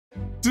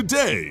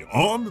Today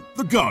on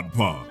the God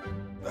Pod.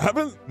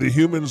 Haven't the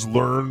humans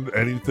learned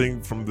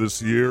anything from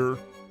this year?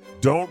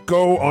 Don't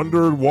go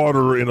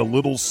underwater in a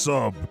little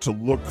sub to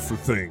look for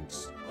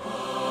things.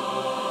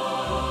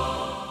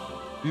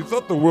 You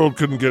thought the world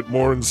couldn't get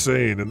more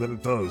insane, and then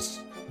it does.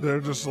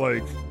 They're just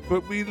like,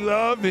 but we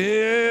love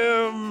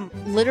him.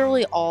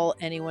 Literally all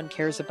anyone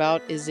cares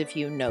about is if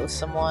you know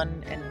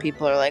someone and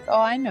people are like, oh,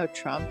 I know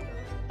Trump.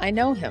 I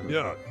know him.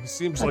 Yeah, he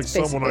seems That's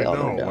like someone I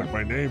basically all know, they're like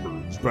my neighbor,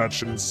 who's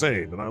batshit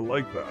insane, and I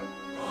like that.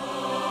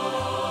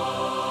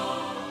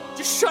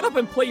 Just shut up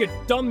and play your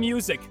dumb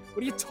music.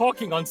 What are you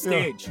talking on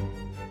stage? Yeah.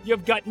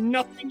 You've got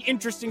nothing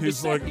interesting to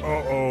say. He's like,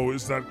 uh-oh,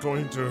 is that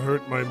going to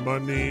hurt my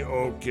money?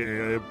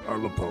 Okay,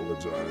 I'll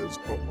apologize.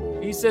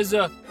 Uh-oh. He says,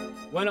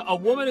 when a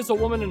woman is a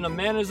woman and a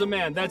man is a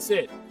man, that's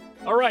it.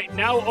 All right,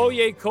 now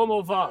oye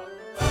como va.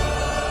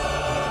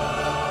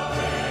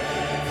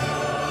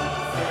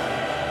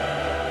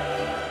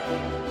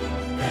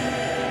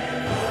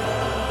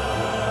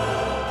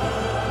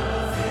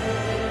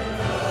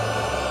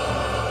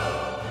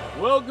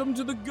 Welcome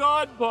to the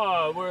God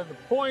Pod, where the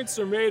points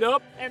are made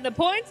up. And the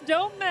points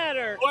don't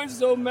matter. Points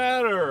don't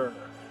matter.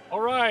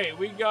 All right,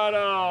 we got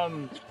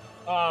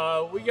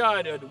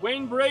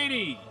Wayne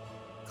Brady,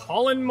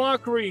 Colin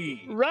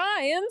Mockery,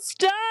 Ryan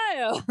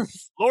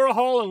Stiles, Laura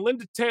Hall, and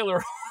Linda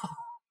Taylor.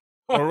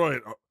 All right,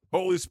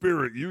 Holy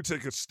Spirit, you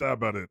take a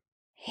stab at it.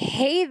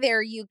 Hey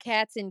there, you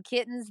cats and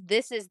kittens.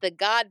 This is the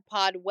God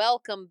Pod.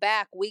 Welcome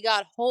back. We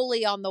got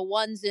Holy on the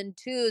ones and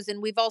twos,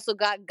 and we've also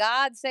got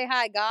God. Say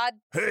hi, God.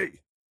 Hey.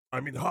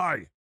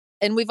 Hi.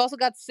 And we've also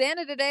got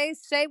Santa today.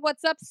 Say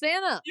what's up,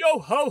 Santa. Yo,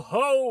 ho,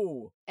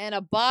 ho. And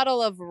a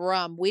bottle of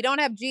rum. We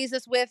don't have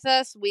Jesus with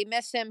us. We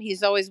miss him.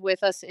 He's always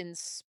with us in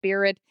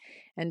spirit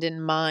and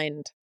in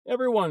mind.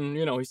 Everyone,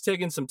 he's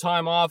taking some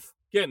time off,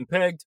 getting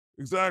pegged.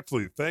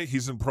 Exactly.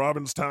 He's in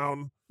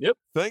Provincetown. Yep.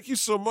 Thank you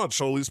so much,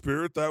 Holy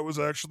Spirit. That was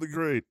actually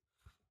great.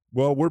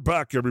 Well, we're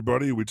back,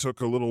 everybody. We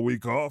took a little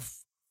week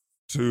off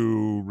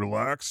to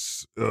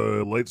relax,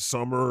 late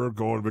summer,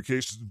 go on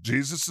vacation.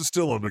 Jesus is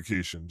still on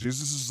vacation.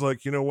 Jesus is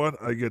like, you know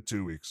what? I get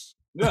 2 weeks.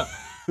 Yeah.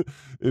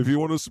 If you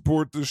want to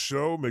support this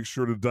show, make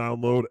sure to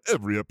download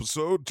every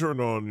episode, turn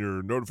on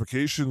your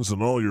notifications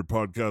on all your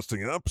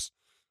podcasting apps.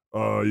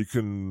 You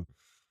can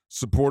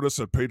support us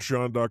at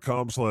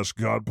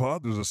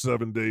patreon.com/godpod. There's a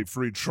 7-day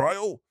free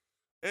trial.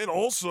 And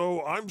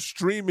also, I'm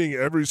streaming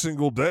every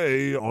single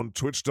day on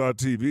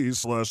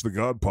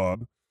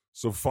twitch.tv/thegodpod.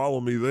 So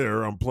follow me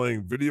there. I'm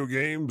playing video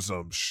games.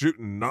 I'm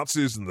shooting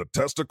Nazis in the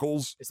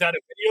testicles. Is that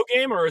a video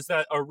game or is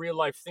that a real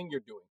life thing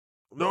you're doing?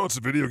 No, it's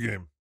a video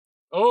game.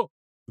 Oh.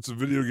 It's a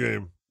video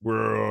game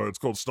where it's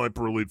called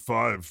Sniper Elite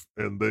 5,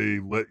 and they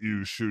let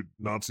you shoot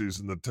Nazis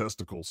in the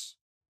testicles.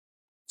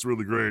 It's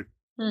really great.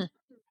 And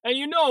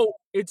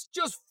it's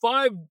just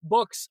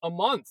 $5 a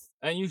month,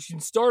 and you can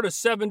start a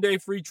 7-day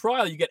free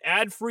trial. You get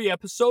ad-free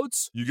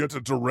episodes. You get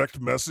to direct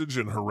message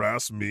and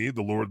harass me,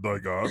 the Lord thy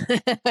God.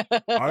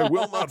 I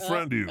will not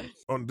friend you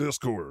on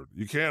Discord.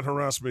 You can't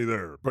harass me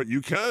there, but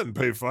you can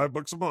pay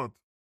 $5 a month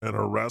and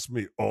harass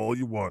me all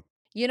you want.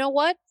 You know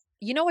what?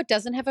 You know what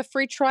doesn't have a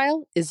free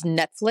trial is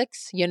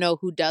Netflix. You know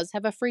who does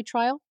have a free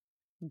trial?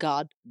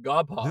 God.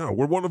 Godpod. Yeah,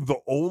 we're one of the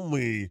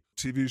only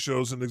TV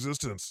shows in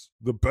existence.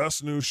 The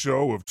best new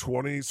show of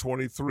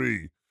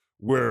 2023,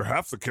 where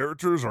half the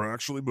characters are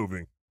actually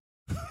moving.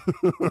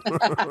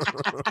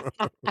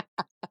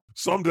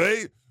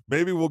 Someday,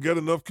 maybe we'll get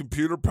enough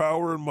computer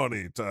power and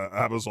money to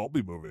have us all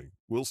be moving.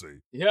 We'll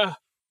see. Yeah.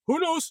 Who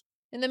knows?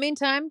 In the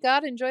meantime,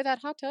 God, enjoy that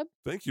hot tub.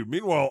 Thank you.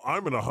 Meanwhile,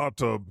 I'm in a hot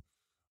tub.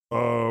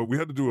 We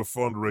had to do a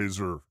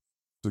fundraiser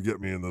to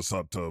get me in this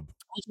hot tub.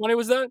 How much money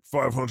was that?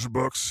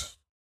 $500.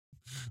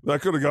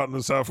 That could have gotten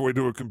us halfway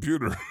to a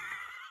computer.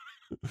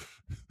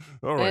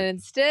 All right. And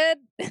instead,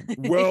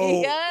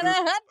 well, got a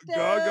hot tub.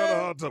 God got a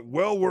hot tub.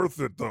 Well worth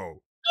it,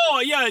 though.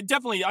 Oh, yeah,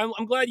 definitely.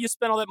 I'm glad you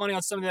spent all that money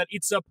on something that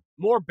eats up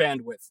more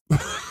bandwidth.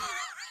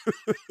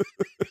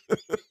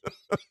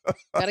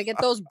 Gotta get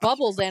those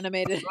bubbles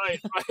animated. Right.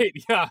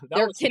 Yeah.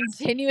 They're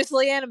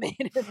continuously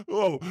animated.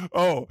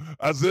 Oh,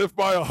 as if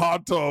by a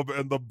hot tub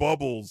and the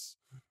bubbles.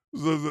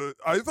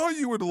 I thought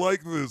you would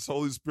like this,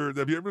 Holy Spirit.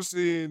 Have you ever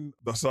seen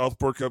the South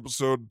Park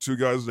episode, Two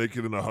Guys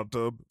Naked in a Hot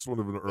Tub? It's one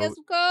of an early... Yes,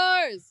 of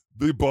course.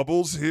 The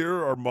bubbles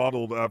here are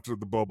modeled after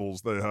the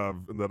bubbles they have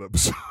in that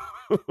episode.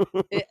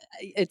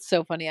 It's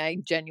so funny. I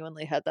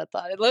genuinely had that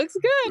thought. It looks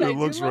good. It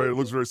looks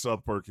very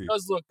South Parky. It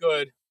does look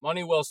good.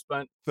 Money well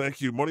spent.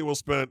 Thank you. Money well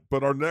spent.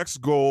 But our next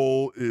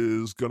goal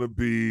is going to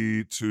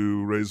be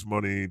to raise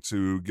money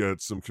to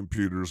get some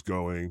computers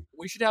going.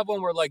 We should have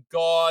one where, like,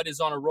 God is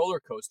on a roller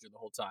coaster the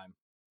whole time.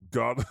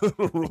 God,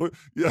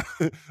 yeah,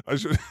 I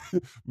should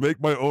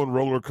make my own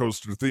roller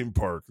coaster theme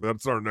park.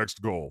 That's our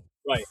next goal.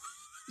 Right.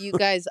 You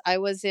guys, I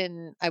was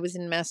in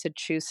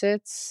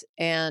Massachusetts,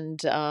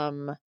 and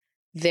I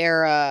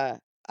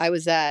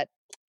was at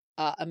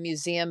a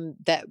museum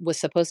that was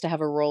supposed to have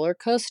a roller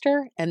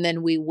coaster, and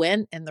then we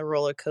went, and the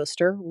roller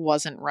coaster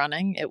wasn't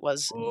running. It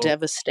was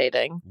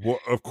devastating. Well,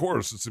 of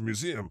course, it's a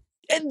museum.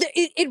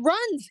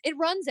 It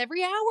runs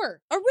every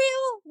hour. A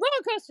real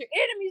roller coaster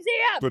in a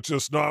museum. But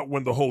just not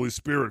when the Holy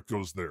Spirit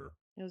goes there.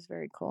 It was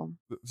very cool.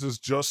 This is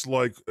just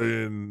like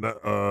in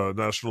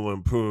National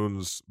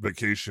Lampoon's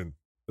Vacation.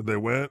 They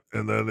went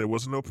and then it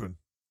wasn't open.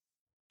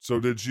 So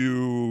did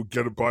you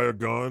buy a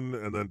gun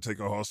and then take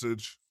a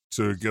hostage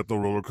to get the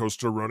roller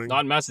coaster running?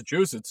 Not in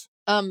Massachusetts.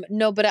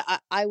 No, but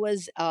I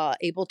was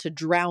able to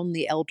drown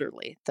the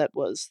elderly. That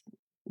was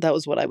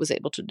what I was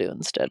able to do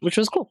instead, which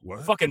was cool.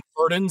 What? Fucking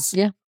burdens.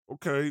 Yeah.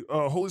 Okay.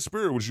 Holy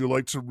Spirit, would you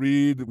like to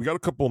read? We got a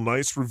couple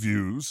nice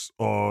reviews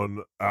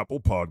on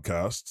Apple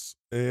Podcasts,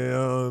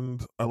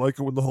 and I like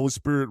it when the Holy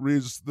Spirit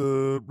reads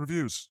the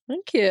reviews.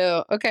 Thank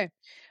you. Okay.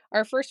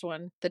 Our first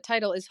one, the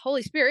title is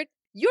Holy Spirit,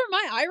 You're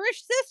My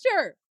Irish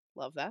Sister.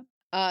 Love that.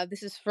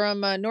 This is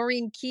from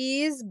Noreen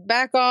Keys,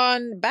 back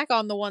on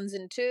the ones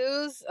and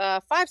twos.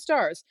 5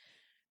 stars.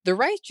 The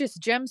Righteous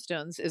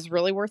Gemstones is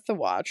really worth the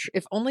watch,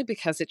 if only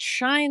because it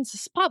shines a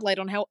spotlight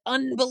on how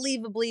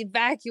unbelievably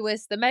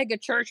vacuous the mega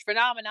church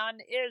phenomenon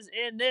is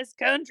in this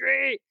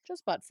country.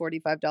 Just bought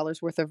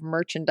 $45 worth of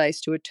merchandise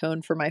to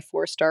atone for my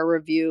 4-star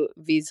review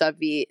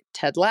vis-a-vis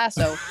Ted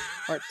Lasso,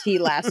 or T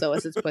Lasso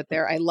as it's put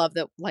there. I love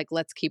that,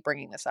 let's keep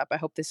bringing this up. I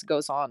hope this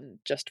goes on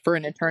just for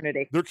an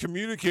eternity. They're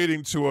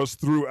communicating to us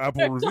through Apple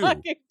They're Review.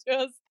 talking to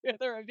us through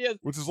the reviews.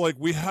 Which is like,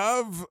 we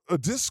have a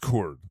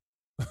Discord.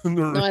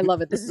 No, I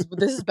love it. This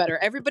is better.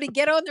 Everybody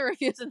get on the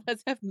reviews and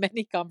let's have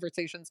many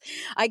conversations.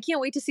 I can't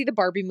wait to see the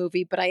Barbie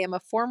movie, but I am a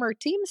former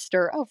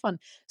Teamster. Oh, fun.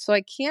 So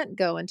I can't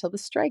go until the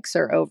strikes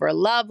are over.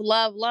 Love,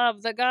 love,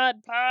 love the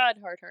God Pod.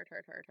 Heart, heart,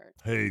 heart, heart, heart.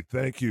 Hey,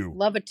 thank you.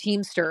 Love a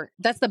Teamster.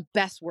 That's the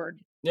best word.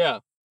 Yeah.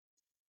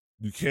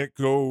 You can't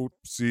go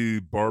see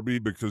Barbie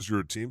because you're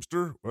a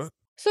Teamster? What?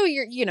 So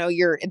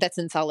you're that's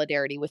in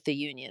solidarity with the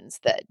unions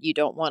that you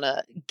don't want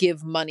to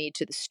give money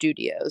to the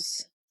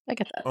studios. I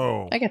get that.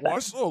 Oh, I get that. I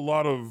saw a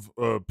lot of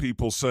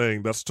people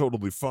saying that's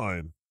totally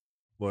fine,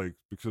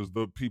 because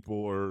the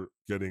people are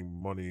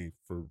getting money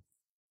for,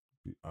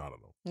 I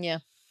don't know. Yeah,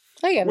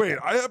 I get it. Wait,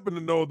 I happen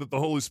to know that the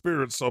Holy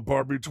Spirit saw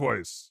Barbie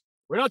twice.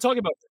 We're not talking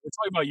about. We're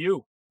talking about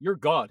you. You're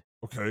God.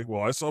 Okay,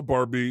 well, I saw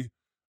Barbie,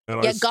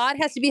 and God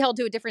has to be held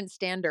to a different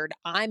standard.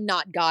 I'm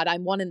not God.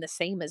 I'm one and the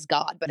same as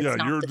God, but it's not the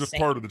same. Yeah, you're just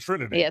part of the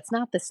Trinity. Yeah, it's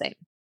not the same.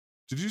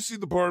 Did you see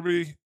the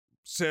Barbie,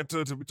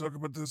 Santa? Did we talk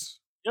about this?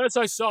 Yes,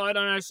 I saw it,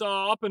 and I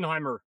saw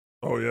Oppenheimer.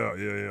 Oh,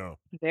 yeah.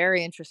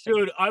 Very interesting.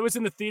 Dude, I was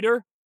in the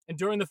theater, and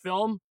during the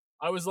film,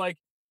 I was like,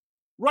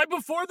 right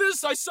before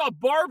this, I saw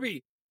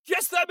Barbie.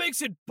 Guess that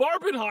makes it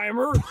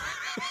Barbenheimer.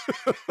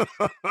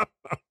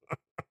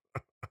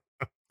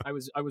 I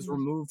was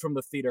removed from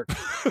the theater.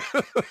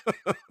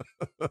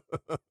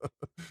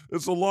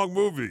 It's a long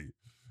movie.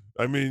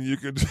 I mean, you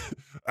could...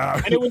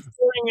 And it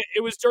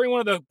was during one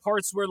of the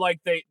parts where,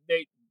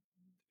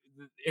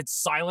 it's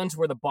silent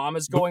where the bomb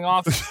is going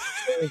off.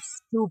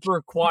 It's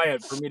super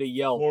quiet for me to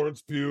yell.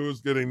 Florence Pugh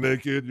is getting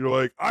naked. You're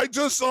like, I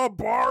just saw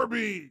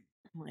Barbie.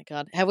 Oh my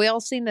God. Have we all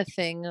seen the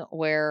thing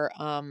where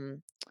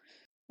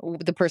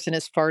the person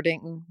is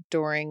farting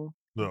during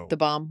the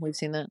bomb? We've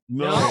seen that.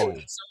 No.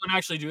 Did someone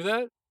actually do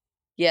that?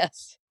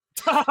 Yes.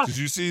 Did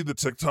you see the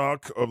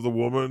TikTok of the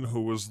woman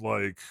who was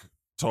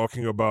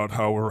talking about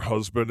how her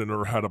husband and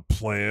her had a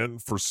plan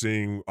for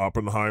seeing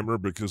Oppenheimer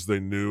because they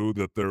knew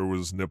that there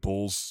was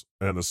nipples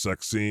and a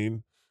sex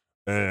scene,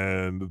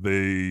 and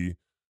they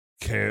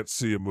can't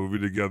see a movie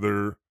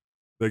together.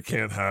 They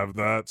can't have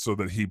that, so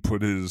that he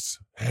put his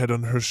head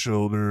on her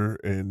shoulder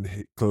and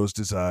he closed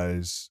his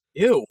eyes.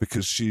 Ew.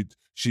 Because she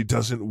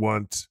doesn't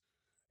want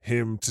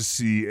him to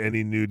see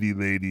any nudie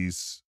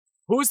ladies.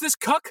 Who is this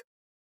cuck?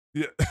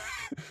 Yeah.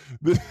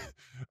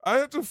 I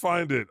have to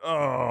find it.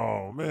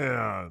 Oh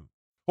man.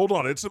 Hold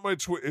on, it's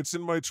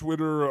in my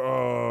Twitter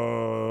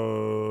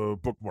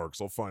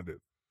bookmarks. I'll find it.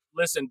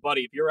 Listen,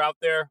 buddy, if you're out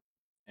there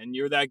and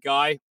you're that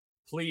guy,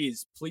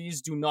 please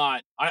do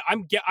not. I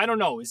don't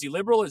know. Is he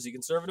liberal? Is he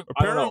conservative?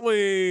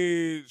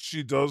 Apparently,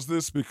 she does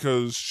this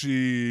because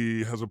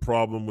she has a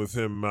problem with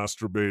him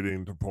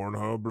masturbating to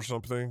Pornhub or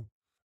something.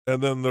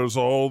 And then there's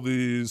all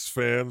these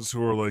fans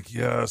who are like,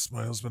 "Yes,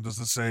 my husband does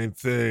the same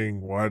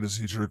thing. Why does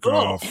he jerk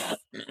off?"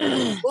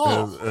 and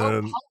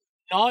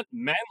not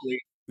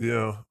manly.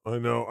 Yeah, I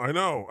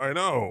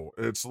know.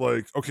 It's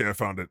like, okay, I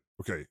found it.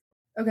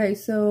 Okay,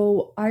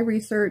 so I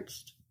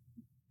research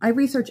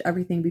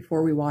everything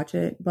before we watch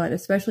it, but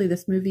especially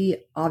this movie.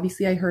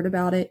 Obviously, I heard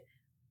about it.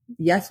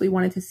 Yes, we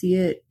wanted to see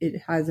it.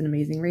 It has an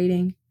amazing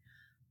rating.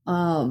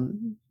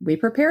 We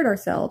prepared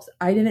ourselves.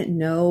 I didn't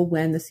know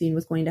when the scene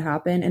was going to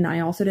happen, and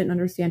I also didn't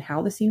understand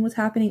how the scene was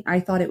happening.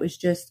 I thought it was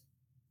just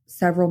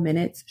several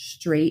minutes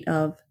straight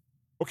of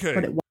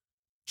what it was.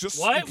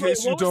 Just in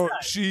case you don't,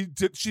 she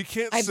can't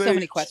say. I have so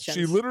many questions.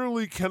 She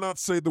literally cannot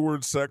say the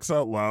word sex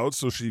out loud,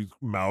 so she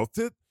mouthed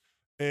it.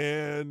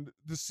 And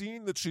the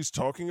scene that she's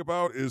talking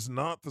about is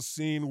not the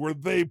scene where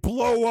they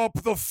blow up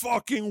the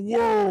fucking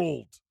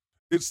world.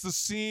 It's the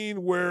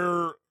scene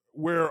where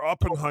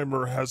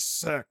Oppenheimer has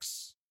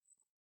sex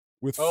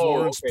with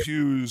Florence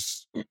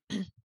Pugh's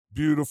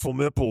beautiful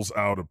nipples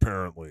out,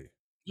 apparently.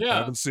 Yeah. I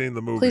haven't seen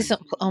the movie. Please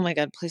don't. Oh my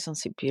God! Please don't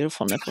see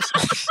beautiful nipples.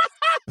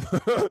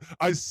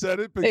 I said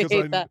it I because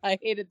hate that. I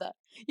hated that.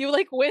 You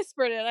like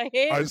whispered it. I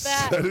hated I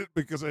that. said it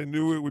because I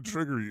knew it would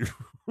trigger you.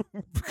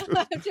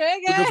 because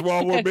Trigger.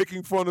 while we're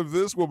making fun of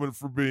this woman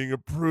for being a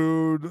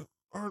prude,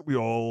 aren't we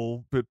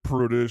all a bit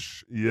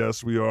prudish?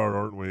 Yes, we are,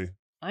 aren't we?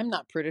 I'm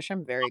not prudish.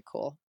 I'm very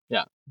cool.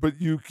 Yeah. But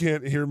you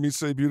can't hear me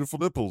say beautiful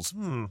nipples.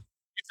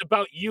 It's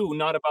about you,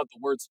 not about the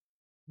words.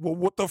 Well,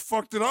 what the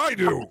fuck did I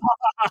do?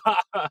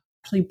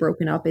 Actually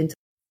broken up into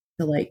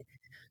like,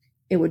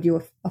 it would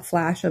do a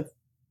flash of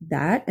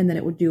that, and then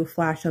it would do a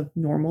flash of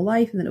normal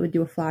life, and then it would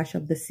do a flash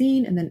of the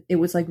scene, and then it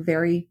was like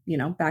very,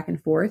 back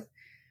and forth.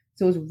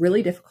 So it was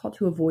really difficult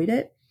to avoid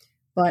it.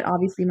 But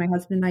obviously my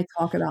husband and I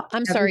talk about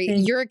I'm sorry,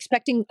 you're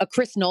expecting a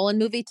Chris Nolan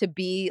movie to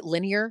be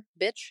linear,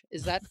 bitch?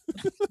 Is that?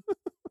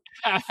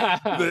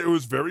 It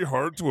was very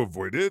hard to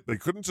avoid it. They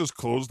couldn't just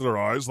close their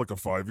eyes like a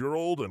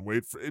 5-year-old and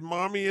wait for, hey,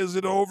 Mommy, is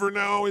it over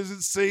now? Is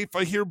it safe?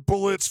 I hear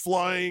bullets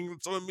flying.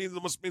 So it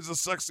must mean the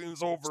sex scene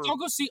is over. Still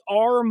go see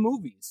our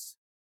movies.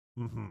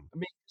 Mm-hmm. I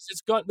mean,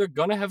 they're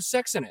gonna have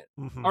sex in it.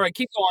 Mm-hmm. All right,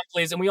 keep going,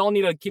 please. And we all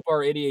need to keep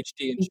our ADHD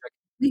in check.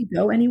 We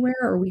go anywhere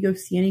or we go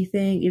see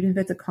anything, even if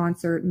it's a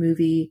concert,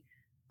 movie,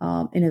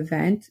 an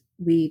event,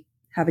 we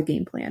have a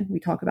game plan. We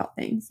talk about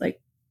things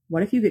like,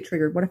 what if you get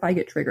triggered? What if I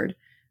get triggered?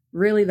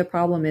 Really, the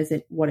problem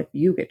isn't what if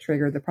you get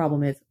triggered. The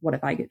problem is what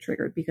if I get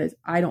triggered, because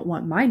I don't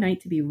want my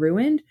night to be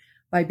ruined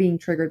by being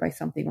triggered by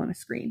something on a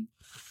screen.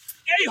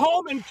 Stay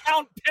home and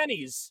count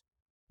pennies.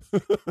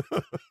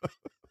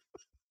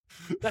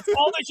 That's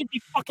all they should be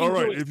fucking doing.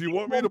 All right, doing. if you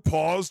want me to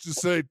pause,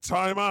 just say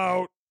time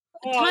out.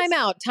 Time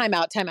out.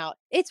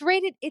 It's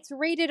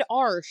rated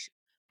R.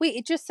 Wait,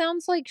 it just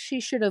sounds like she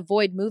should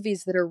avoid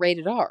movies that are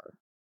rated R.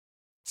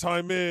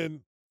 Time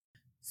in.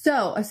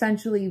 So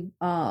essentially,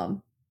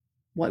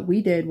 what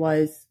we did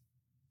was,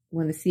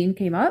 when the scene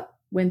came up,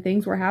 when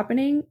things were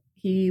happening,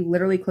 he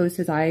literally closed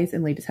his eyes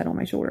and laid his head on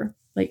my shoulder.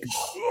 Like,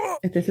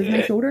 if this is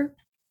my shoulder,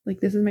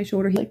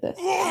 he like this.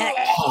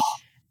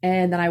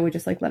 And then I would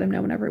just like let him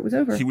know whenever it was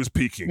over. He was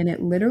peeking. And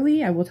it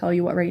literally, I will tell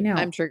you what right now,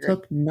 I'm triggered.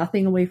 took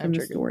nothing away from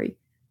the story.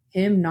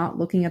 Him not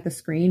looking at the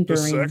screen the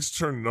during sex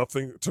took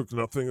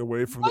nothing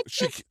away from What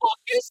the fuck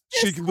is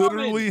this she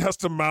literally has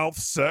to mouth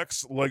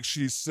sex like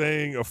she's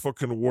saying a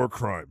fucking war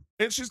crime.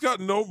 And she's got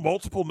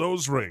multiple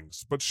nose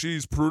rings, but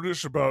she's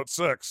prudish about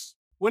sex.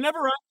 Whenever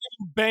I'm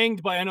getting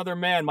banged by another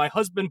man, my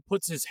husband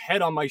puts his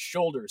head on my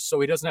shoulders so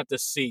he doesn't have to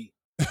see.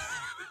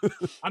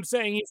 I'm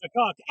saying he's a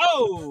cock.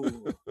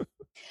 Oh!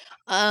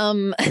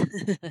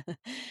 Okay.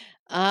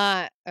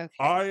 I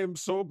am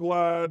so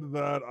glad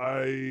that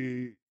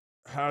I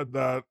had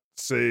that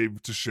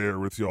saved to share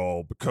with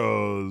y'all,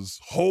 because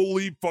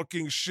holy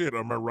fucking shit,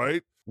 am I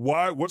right?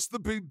 What's the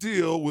big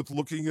deal with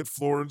looking at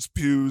Florence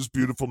Pugh's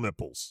beautiful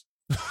nipples?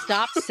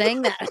 Stop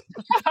saying that.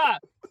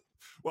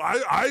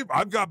 Well,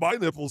 I've got my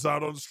nipples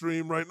out on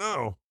stream right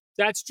now.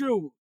 That's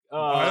true.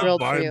 I have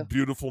Thrilled for my you.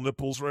 beautiful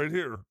nipples right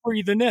here.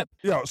 Free the nip.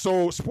 Yeah,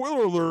 so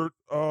spoiler alert,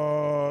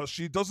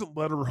 she doesn't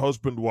let her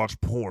husband watch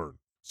porn.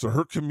 So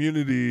her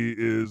community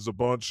is a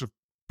bunch of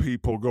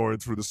people going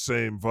through the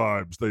same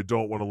vibes. They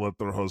don't want to let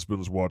their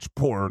husbands watch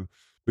porn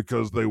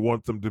because they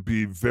want them to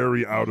be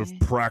very out of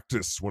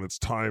practice when it's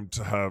time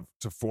to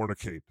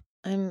fornicate.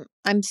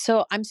 I'm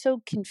so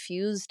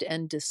confused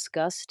and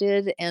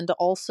disgusted, and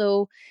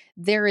also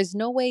there is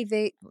no way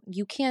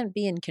you can't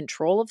be in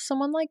control of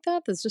someone like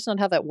that. That's just not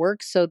how that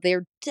works. So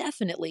they're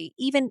definitely,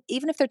 even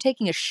if they're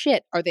taking a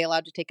shit, are they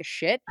allowed to take a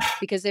shit?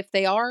 Because if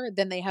they are,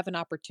 then they have an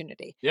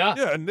opportunity. Yeah.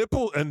 Yeah, and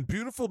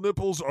beautiful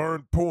nipples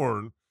aren't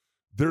porn.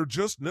 They're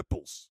just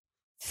nipples.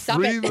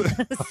 Stop it.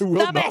 I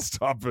will not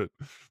stop it.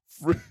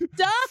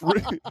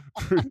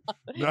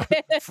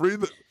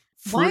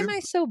 Why am I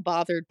so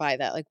bothered by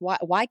that? Like,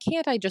 why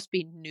can't I just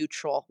be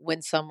neutral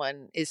when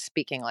someone is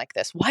speaking like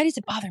this? Why does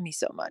it bother me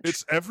so much?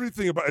 It's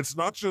everything about, it's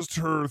not just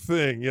her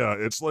thing. Yeah,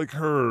 it's like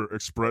her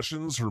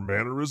expressions, her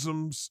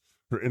mannerisms,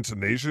 her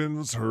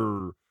intonations,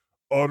 her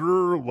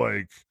utter,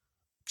 like,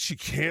 she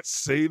can't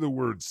say the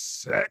word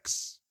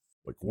sex.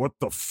 Like, what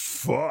the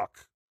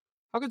fuck?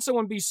 How could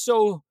someone be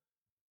so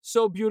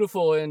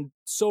beautiful and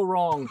so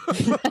wrong? Do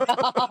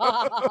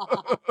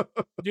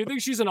you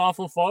think she's an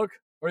awful fuck?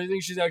 Or do you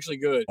think she's actually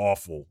good?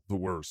 Awful. The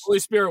worst. Holy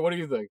Spirit, what do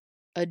you think?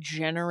 A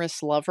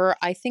generous lover.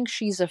 I think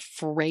she's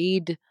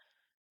afraid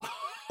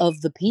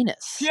of the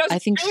penis. She has I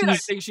think I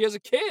think she has a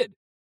kid.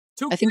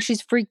 I think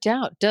she's freaked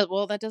out.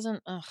 Well, that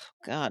doesn't. Oh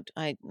God,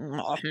 I'm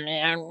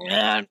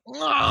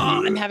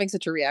having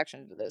such a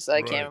reaction to this.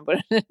 I can't even put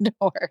it into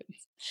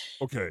words.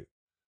 Okay,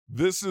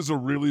 this is a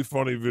really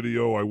funny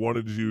video. I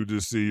wanted you to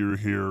see or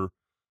hear.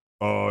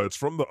 It's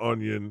from The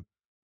Onion.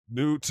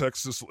 New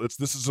Texas.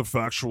 This is a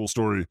factual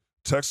story.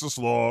 Texas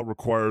law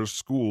requires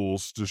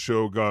schools to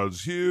show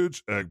God's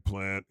huge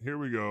eggplant. Here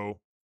we go.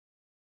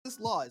 This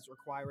law is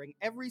requiring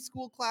every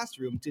school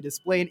classroom to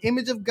display an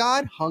image of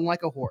God hung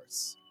like a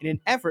horse. In an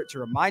effort to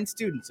remind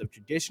students of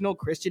traditional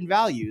Christian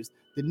values,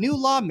 the new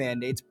law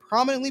mandates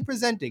prominently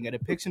presenting a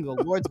depiction of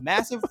the Lord's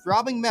massive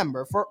throbbing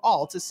member for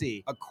all to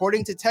see.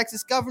 According to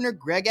Texas Governor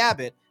Greg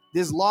Abbott,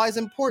 This law is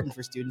important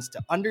for students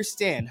to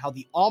understand how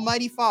the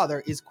Almighty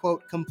Father is,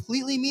 quote,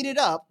 completely meted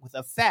up with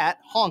a fat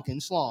honkin'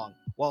 schlong.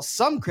 While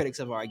some critics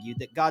have argued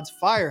that God's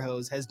fire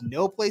hose has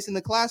no place in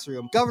the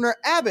classroom, Governor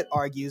Abbott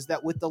argues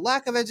that with the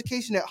lack of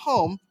education at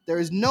home, there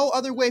is no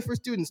other way for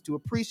students to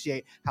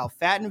appreciate how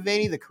fat and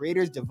veiny the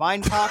Creator's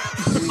divine cock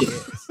really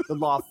is. The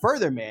law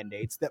further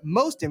mandates that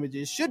most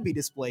images should be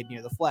displayed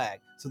near the flag,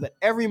 so that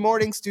every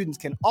morning students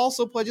can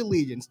also pledge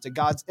allegiance to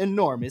God's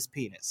enormous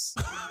penis.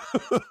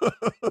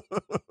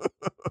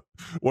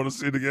 Want to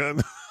see it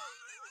again?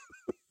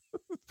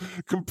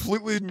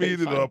 Completely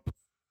meted fun. up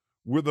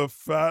with a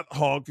fat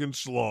honkin'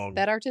 schlong.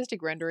 That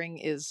artistic rendering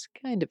is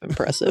kind of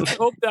impressive I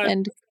hope that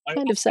and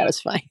kind of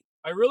satisfying.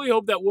 I really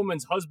hope that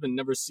woman's husband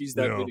never sees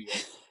that Yeah. video.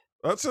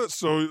 That's it.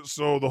 So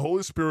the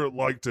Holy Spirit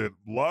liked it.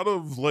 A lot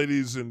of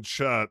ladies in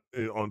chat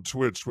on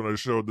Twitch when I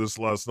showed this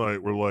last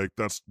night were like,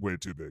 that's way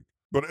too big.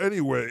 But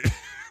anyway,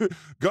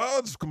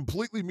 God's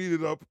completely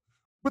meted up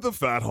with a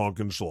fat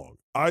honkin' schlong.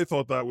 I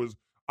think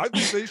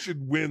they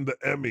should win the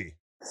Emmy.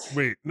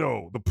 Wait,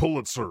 no, the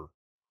Pulitzer.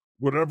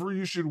 Whatever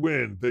you should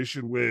win, they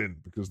should win,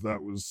 because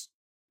that was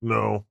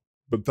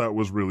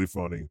really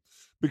funny.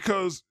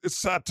 Because it's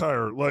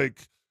satire.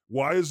 Like,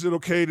 why is it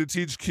okay to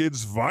teach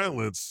kids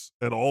violence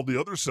and all the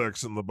other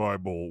sex in the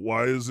Bible?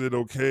 Why is it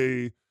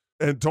okay?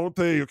 And don't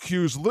they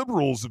accuse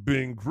liberals of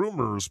being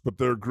groomers, but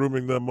they're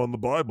grooming them on the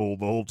Bible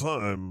the whole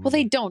time? Well,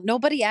 they don't.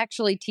 Nobody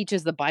actually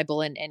teaches the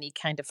Bible in any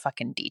kind of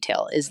fucking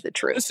detail, is the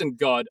truth. Listen,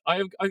 God,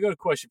 I got a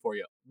question for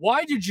you.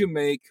 Why didn't you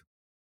make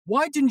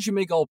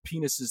all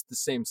penises the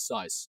same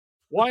size?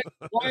 Why?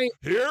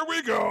 Here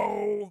we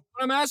go.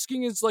 What I'm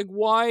asking is, like,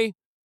 why,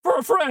 for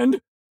a friend,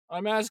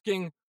 I'm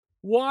asking,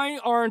 why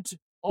aren't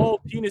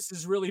all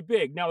penises really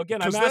big? Now,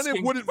 again, I'm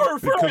asking for a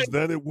friend. Because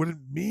then it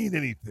wouldn't mean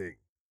anything.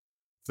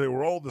 If they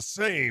were all the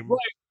same, right.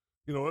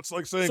 It's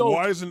like saying, So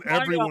why isn't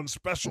everyone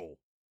special?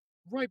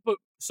 Right, but,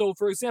 so,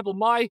 for example,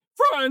 my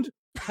friend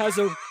has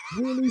a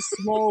really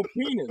small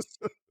penis.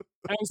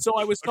 And so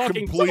I was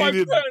talking to my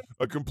friend.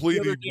 A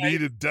completely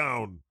kneaded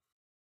down,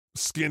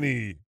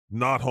 skinny,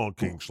 not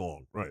honking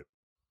schlong, right?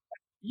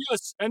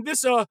 Yes, and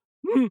this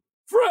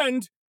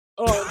friend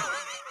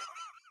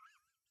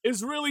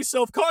is really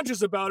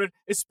self-conscious about it,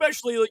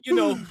 especially, like, he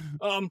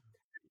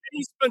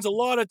spends a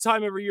lot of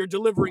time every year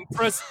delivering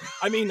press.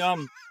 He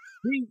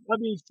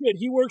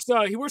works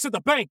at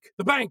the bank.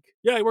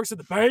 Yeah, he works at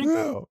the bank.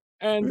 Yeah.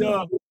 And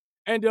a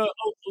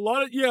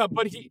lot of,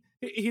 but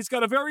he's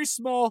got a very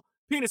small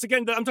penis.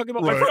 Again, I'm talking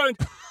about my friend.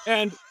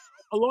 And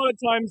a lot of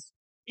times,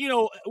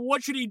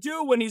 what should he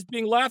do when he's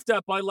being laughed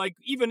at by, like,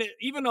 even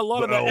a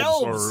lot of the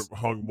elves are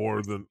hung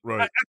more than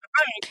at the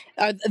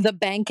bank. The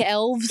bank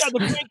elves? Yeah,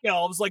 the bank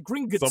elves, like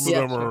Gringotts. Some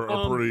of them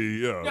are pretty,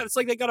 Yeah, it's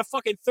like they got a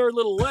fucking third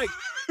little leg.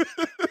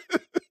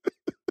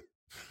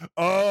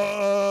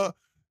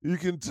 You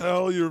can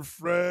tell your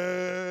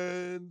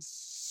friends,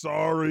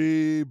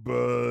 sorry,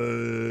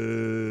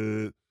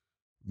 but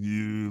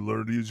you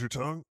learn to use your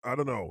tongue? I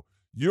don't know.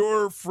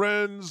 Your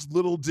friend's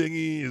little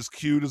dinghy is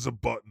cute as a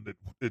button,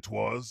 it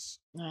was.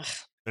 Ugh.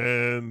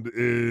 And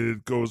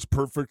it goes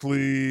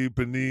perfectly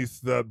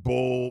beneath that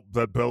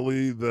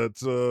belly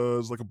that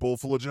is like a bowl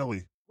full of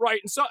jelly.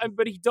 Right,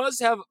 but he does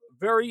have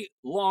very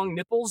long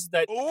nipples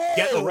that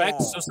get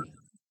erect, so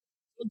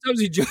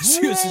sometimes he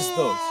just uses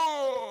those.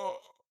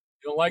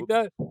 You don't like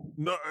that?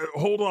 No,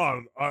 hold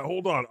on. I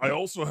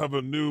also have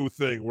a new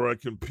thing where I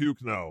can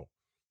puke now.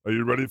 Are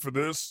you ready for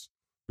this?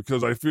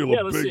 Because I feel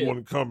a big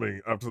one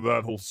coming after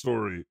that whole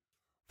story.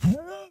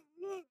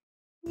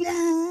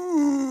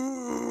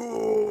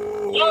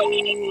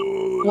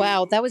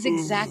 Wow, that was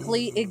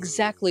exactly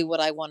what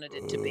I wanted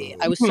it to be.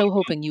 I was so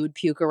hoping you would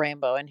puke a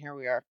rainbow, and here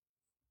we are.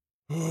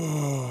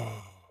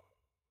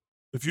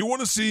 If you want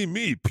to see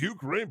me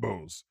puke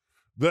rainbows,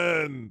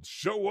 then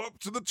show up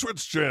to the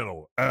Twitch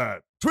channel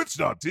at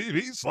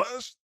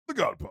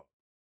twitch.tv/thegodpod.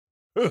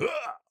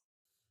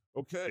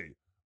 Okay.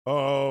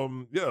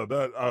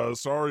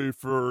 Sorry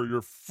for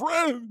your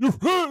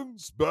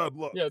friend's bad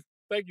luck. Yeah,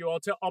 thank you.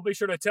 I'll be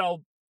sure to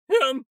tell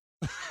him.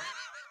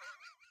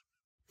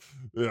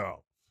 Yeah.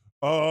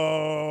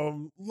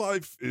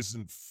 Life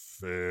isn't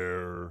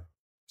fair.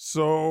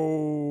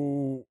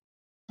 So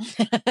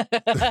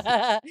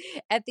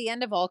at the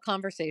end of all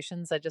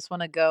conversations, I just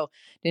want to go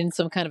in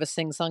some kind of a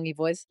sing-songy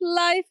voice.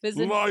 Life's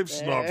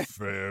not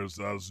fair,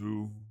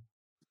 Zazu.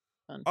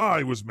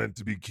 I was meant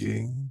to be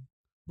king,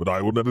 but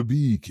I will never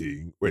be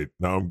king. Wait,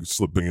 now I'm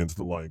slipping into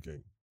the Lion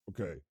King.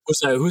 Okay.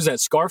 Who's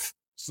that? Scarf?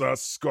 So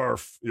that's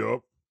Scarf,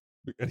 yep.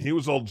 And he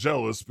was all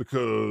jealous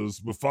because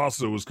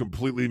Mufasa was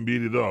completely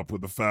meated up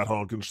with a fat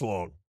honking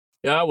schlong.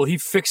 Yeah, well, he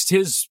fixed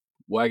his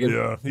wagon.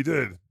 Yeah, he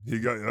did.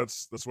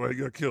 That's why he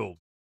got killed.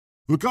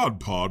 The God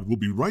Pod will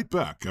be right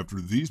back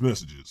after these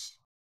messages.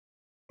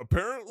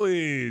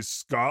 Apparently,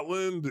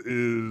 Scotland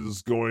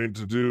is going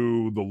to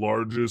do the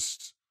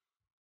largest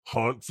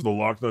hunt for the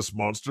Loch Ness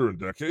Monster in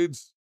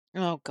decades.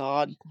 Oh,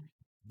 God.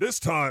 This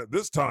time,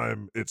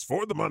 it's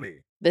for the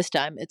money. This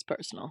time, it's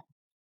personal.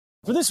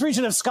 For this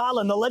region of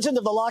Scotland, the legend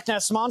of the Loch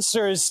Ness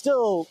Monster is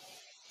still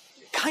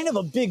kind of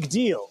a big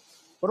deal.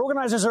 But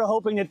organizers are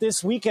hoping that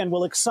this weekend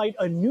will excite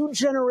a new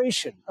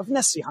generation of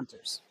Nessie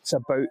hunters. It's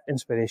about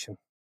inspiration.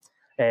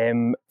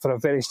 For a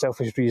very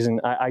selfish reason,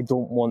 I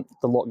don't want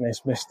the Loch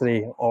Ness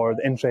mystery or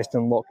the interest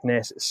in Loch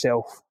Ness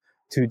itself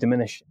to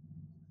diminish.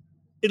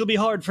 It'll be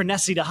hard for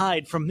Nessie to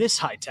hide from this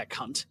high-tech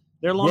hunt.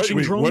 They're launching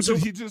wait, drones. What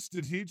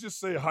did he just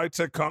say?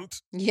 High-tech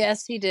cunt?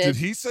 Yes, he did. Did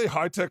he say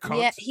high-tech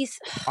cunt? Yeah,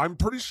 I'm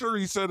pretty sure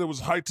he said it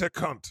was high-tech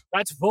cunt.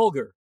 That's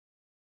vulgar.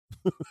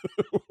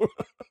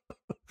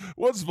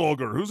 What's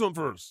vulgar? Who's on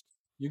first?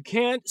 You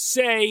can't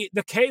say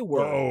the K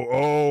word.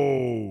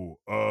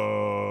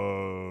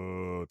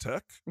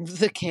 Tech?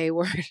 The K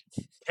word.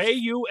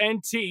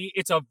 K-U-N-T.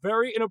 It's a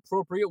very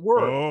inappropriate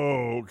word.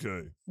 Oh,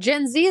 okay.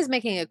 Gen Z is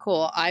making it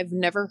cool. I've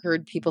never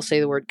heard people say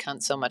the word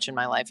cunt so much in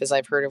my life as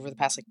I've heard over the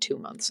past 2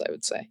 months, I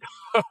would say.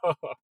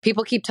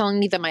 People keep telling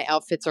me that my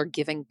outfits are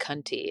giving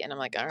cunty, and I'm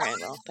like, all right,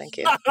 well, thank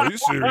you. Are you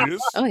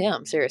serious? Oh, yeah,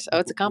 I'm serious. Oh,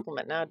 it's a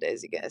compliment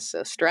nowadays, you guys,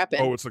 so strap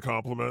in. Oh, it's a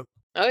compliment?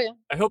 Oh, yeah.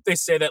 I hope they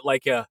say that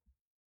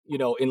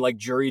in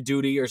jury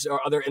duty or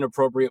other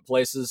inappropriate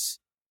places.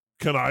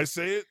 Can I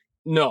say it?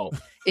 No.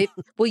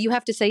 Well, you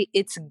have to say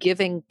it's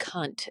giving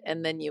cunt,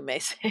 and then you may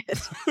say it.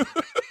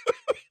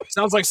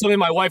 Sounds like something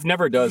my wife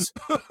never does.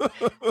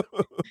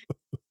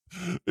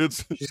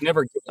 She's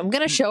never. I'm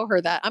gonna show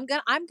her that. I'm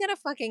gonna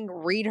fucking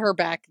read her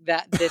back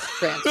this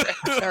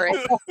transcript. All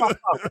right.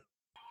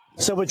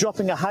 So we're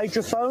dropping a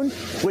hydrophone,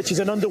 which is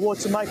an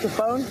underwater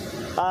microphone,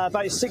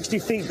 about 60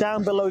 feet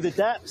down below the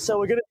depth. So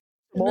we're gonna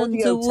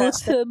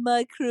underwater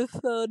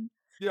microphone.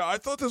 Yeah, I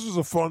thought this was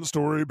a fun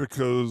story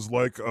because,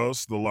 like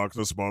us, the Loch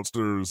Ness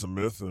Monster is a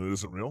myth and it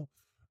isn't real.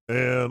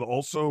 And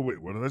also,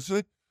 wait, what did I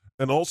say?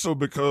 And also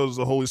because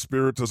the Holy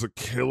Spirit does a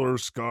killer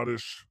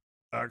Scottish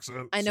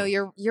accent. I know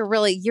you're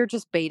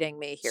just baiting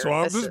me here. So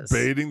I'm just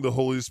baiting the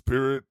Holy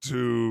Spirit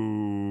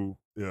to,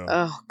 yeah.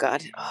 Oh,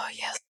 God. Oh,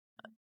 yes.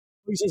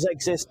 Voices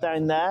exist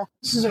down there.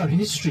 This is our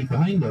history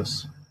behind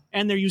us.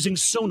 And they're using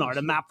sonar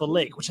to map the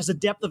lake, which has a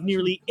depth of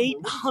nearly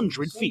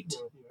 800 feet.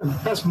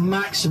 That's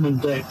maximum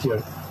depth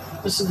here.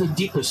 This is the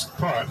deepest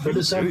part, but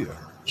it's a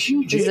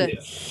huge area.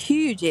 It's a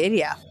huge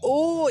area.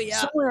 Oh, yeah.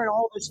 Somewhere in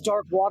all this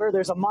dark water,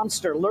 there's a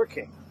monster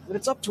lurking, but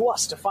it's up to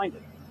us to find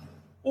it.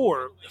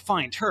 Or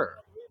find her.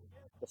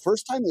 The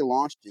first time they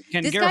launched it,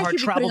 This guy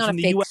should be putting on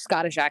a fake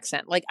Scottish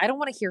accent. Like, I don't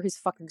want to hear his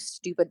fucking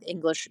stupid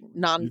English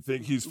You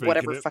think he's faking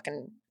whatever it?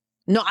 fucking.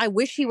 No, I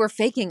wish he were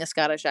faking a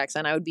Scottish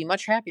accent. I would be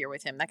much happier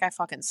with him. That guy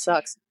fucking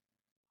sucks.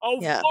 Oh,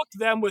 Yeah. fuck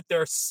them with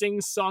their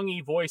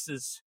sing-songy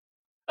voices.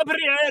 In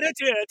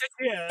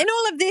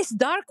all of this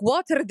dark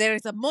water, there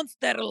is a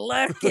monster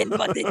lurking,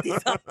 but it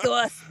is up to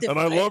us to And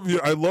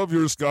fight. I love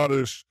your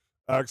Scottish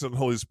accent,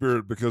 Holy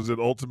Spirit, because it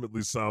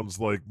ultimately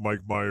sounds like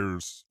Mike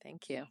Myers.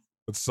 Thank you.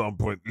 At some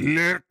point,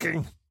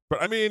 lurking.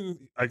 But I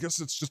mean, I guess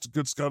it's just a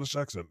good Scottish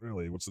accent,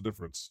 really. What's the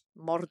difference?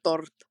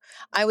 Mordor.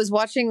 I was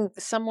watching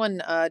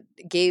someone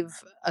gave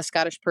a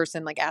Scottish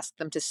person, asked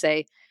them to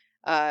say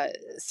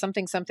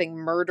something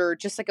murder,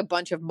 just like a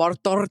bunch of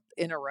Mordor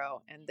in a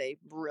row, and they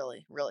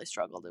really, really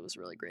struggled. It was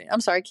really great. I'm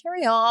sorry,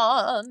 carry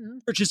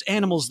on. Researches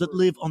animals that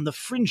live on the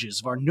fringes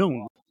of our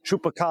known.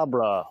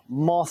 Chupacabra,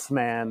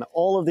 Mothman,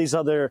 all of these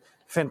other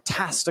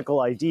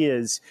fantastical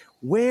ideas.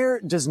 Where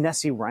does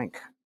Nessie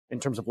rank in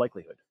terms of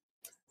likelihood?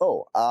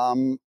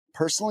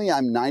 Personally,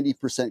 I'm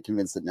 90%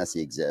 convinced that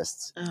Nessie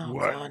exists. Oh,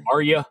 What? God.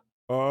 Are you?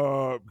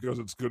 Because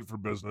it's good for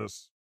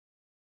business.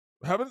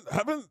 Haven't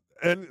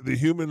the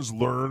humans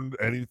learned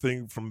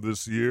anything from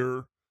this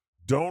year?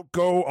 Don't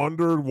go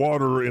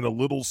underwater in a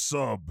little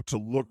sub to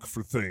look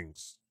for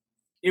things.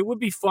 It would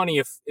be funny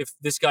if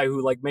this guy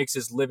who makes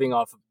his living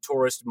off of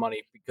tourist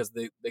money because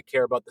they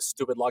care about the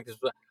stupid Loch Ness.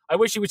 I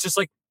wish he was just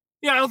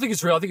yeah, I don't think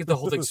it's real. I think the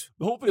whole thing's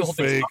the whole thing's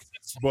fake.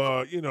 nonsense.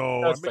 But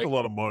I That's make fake. a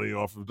lot of money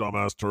off of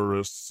dumbass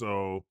tourists.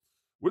 So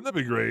wouldn't that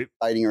be great?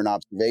 Citing or an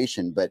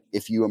observation, but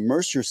if you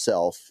immerse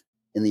yourself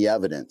in the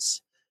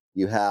evidence,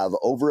 you have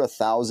over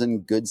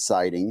 1,000 good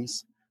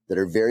sightings that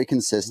are very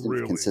consistent,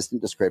 Really? consistent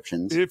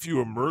descriptions. If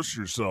you immerse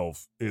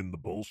yourself in the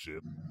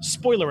bullshit.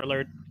 Spoiler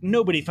alert,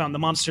 nobody found the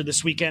monster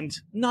this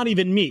weekend, not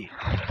even me.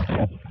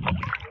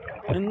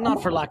 And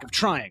not for lack of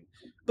trying,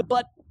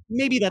 but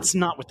maybe that's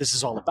not what this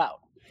is all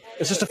about.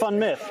 It's just a fun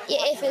myth. Yeah,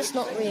 if it's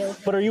not real.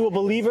 But are you a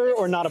believer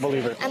or not a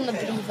believer? I'm a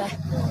believer.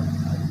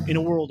 In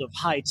a world of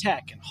high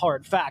tech and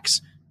hard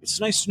facts, it's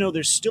nice to know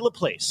there's still a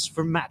place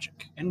for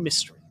magic and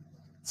mystery.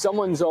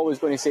 Someone's always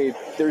going to say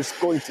there's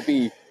going to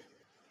be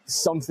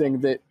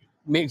something that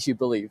makes you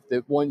believe,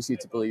 that wants you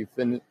to believe.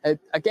 And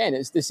again,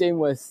 it's the same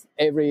with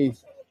every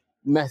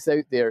myth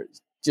out there. It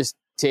just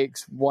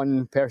takes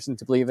one person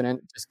to believe in it,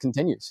 it just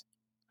continues.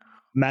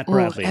 Matt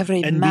Bradley,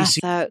 every NBC.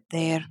 math out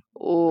there.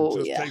 Oh, It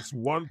just yeah. takes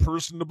one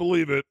person to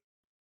believe it,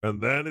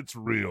 and then it's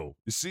real.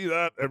 You see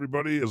that,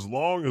 everybody? As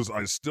long as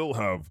I still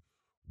have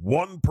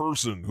one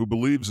person who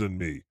believes in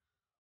me,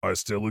 I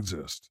still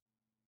exist.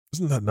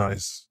 Isn't that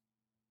nice?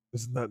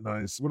 Isn't that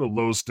nice? What a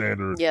low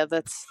standard. Yeah,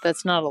 that's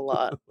not a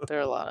lot. There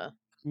are a lot of.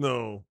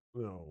 No.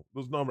 No,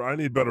 those numbers. I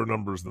need better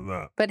numbers than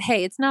that. But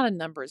hey, it's not a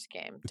numbers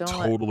game. It Don't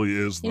totally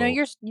is. you Though.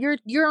 know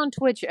you're on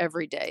Twitch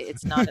every day.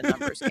 It's not a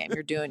numbers game.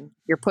 You're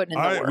putting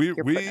in the work.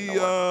 You're putting in the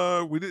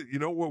work. We did. You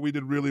know what we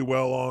did really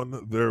well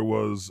on? There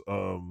was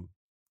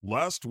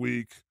last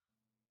week,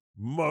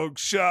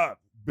 Mugshot,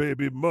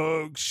 baby,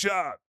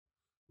 Mugshot.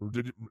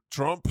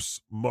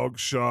 Trump's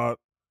Mugshot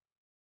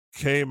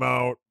came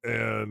out,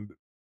 and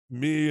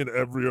me and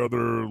every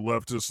other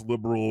leftist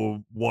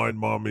liberal wine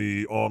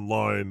mommy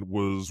online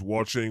was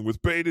watching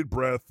with bated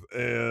breath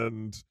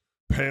and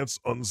pants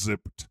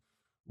unzipped,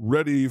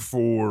 ready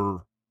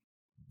for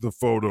the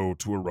photo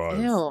to arrive.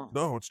 Ew.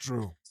 No, it's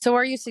true. So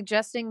are you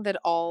suggesting that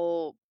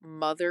all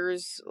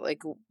mothers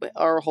like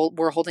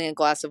were holding a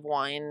glass of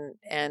wine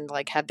and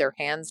like had their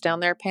hands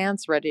down their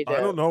pants ready to? I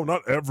don't know,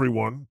 not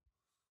everyone,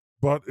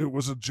 but it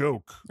was a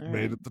joke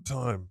made at the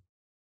time.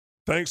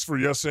 Thanks for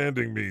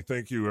yes-anding me.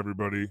 Thank you,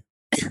 everybody.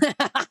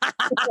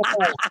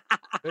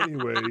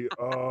 Anyway,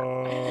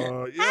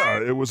 yeah,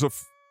 it was a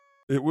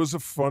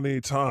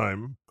funny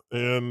time,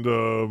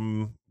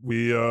 and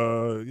we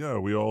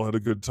all had a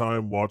good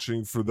time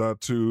watching for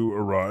that to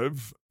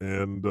arrive,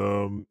 and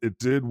it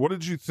did. What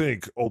did you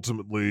think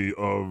ultimately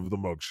of the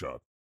mugshot?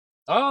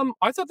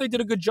 I thought they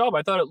did a good job.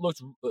 I thought it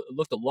looked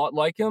a lot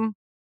like him.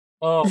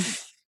 I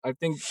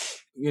think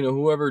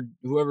whoever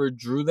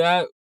drew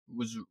that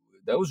was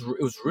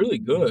really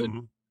good.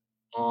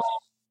 Mm-hmm.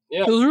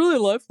 Yeah, it was really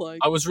lifelike.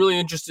 I was really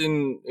interested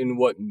in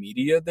what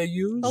media they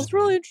used. I was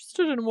really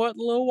interested in what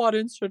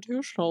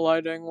institutional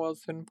lighting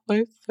was in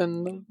place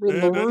in the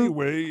room.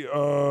 Anyway,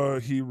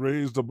 he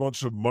raised a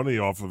bunch of money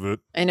off of it.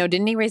 I know,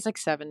 didn't he raise like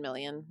 $7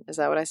 million? Is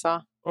that what I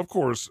saw? Of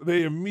course,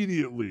 they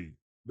immediately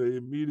put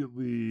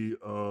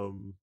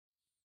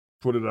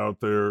it out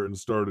there and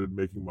started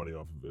making money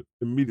off of it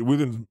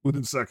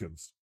within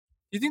seconds.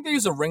 Do you think they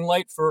use a ring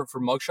light for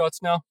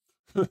mugshots now?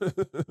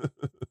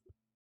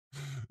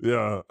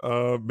 Yeah,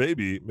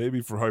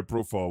 maybe for high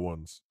profile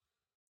ones.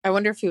 I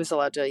wonder if he was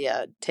allowed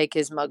to take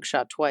his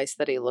mugshot twice,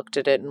 that he looked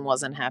at it and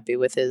wasn't happy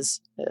with his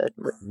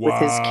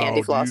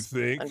candy floss. Do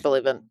you think? I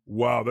believe it.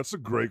 Wow, that's a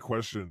great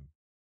question.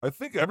 I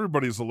think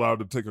everybody's allowed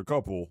to take a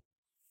couple.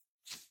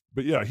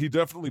 But yeah, he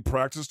definitely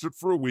practiced it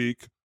for a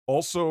week.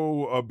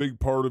 Also, a big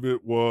part of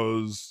it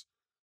was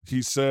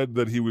he said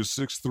that he was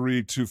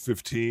 6'3",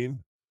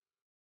 215,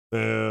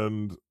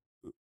 and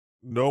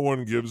no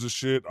one gives a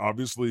shit.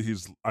 Obviously,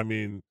 he's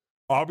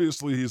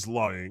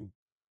lying,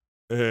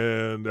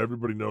 and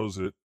everybody knows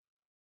it.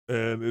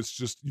 And it's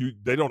just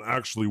they don't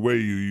actually weigh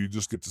you. You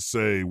just get to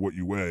say what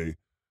you weigh.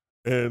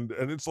 And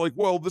it's like,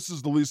 well, this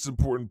is the least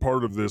important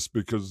part of this,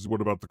 because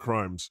what about the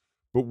crimes?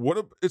 But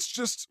it's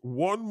just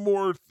one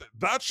more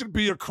that should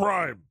be a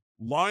crime.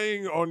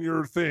 Lying on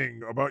your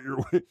thing about your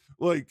weight.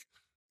 Like,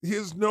 he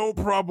has no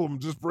problem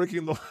just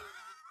breaking the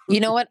You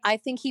know what? I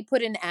think he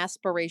put in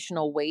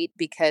aspirational weight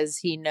because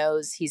he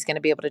knows he's going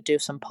to be able to do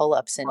some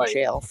pull-ups in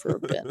jail for a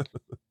bit.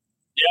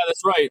 Yeah,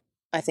 that's right.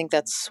 I think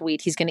that's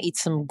sweet. He's going to eat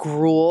some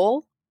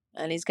gruel,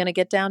 and he's going to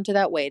get down to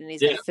that weight, and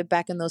he's going to fit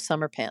back in those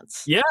summer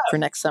pants. Yeah, for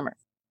next summer.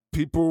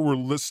 People were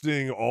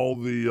listing all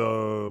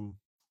the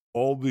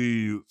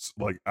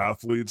like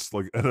athletes,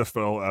 like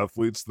NFL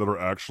athletes that are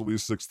actually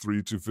 6'3",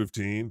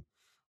 215.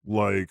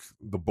 Like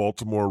the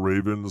Baltimore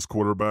Ravens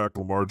quarterback,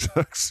 Lamar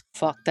Jackson.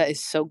 Fuck, that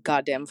is so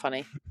goddamn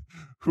funny.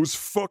 Who's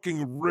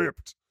fucking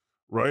ripped,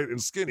 right? And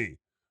skinny.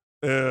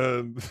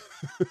 And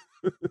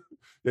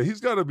yeah, he's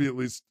got to be at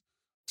least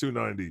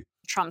 290.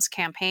 Trump's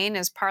campaign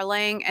is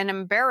parlaying an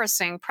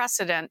embarrassing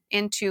precedent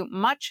into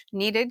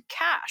much-needed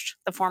cash.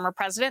 The former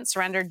president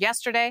surrendered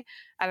yesterday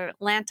at an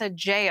Atlanta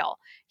jail.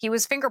 He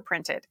was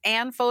fingerprinted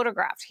and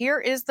photographed. Here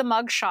is the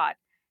mugshot.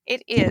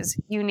 It is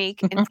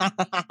unique. Is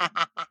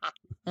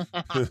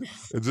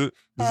this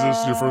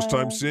your first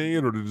time seeing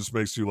it, or it just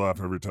makes you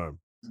laugh every time?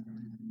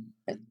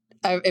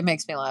 It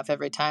makes me laugh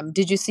every time.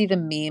 Did you see the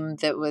meme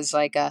that was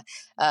like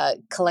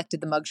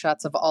collected the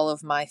mugshots of all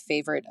of my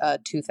favorite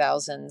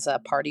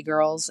 2000s party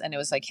girls, and it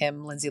was like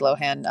him, Lindsay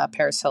Lohan,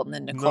 Paris Hilton,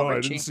 and Nicole Richie. No,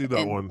 I didn't see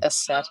that one. A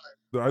set.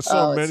 I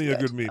saw many a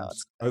good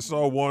memes. I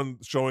saw one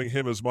showing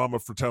him as Mama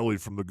Fratelli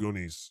from the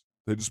Goonies.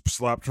 They just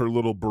slapped her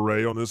little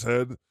beret on his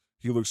head.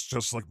 He looks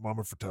just like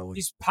Mama Fratelli.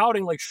 He's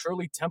pouting like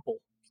Shirley Temple.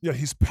 Yeah,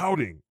 he's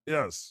pouting.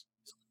 Yes.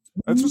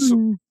 That's just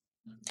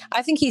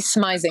I think he's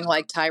smizing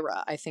like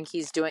Tyra. I think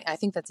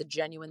that's a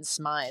genuine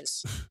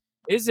smize.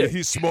 Is it?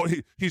 Yeah,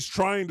 he's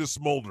trying to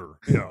smolder.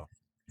 Yeah.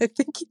 I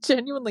think he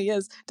genuinely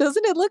is.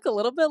 Doesn't it look a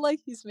little bit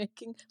like he's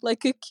making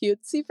like a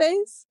cutesy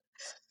face?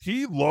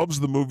 He loves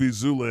the movie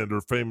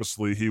Zoolander.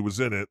 Famously, he was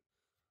in it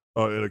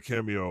in a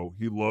cameo.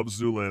 He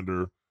loves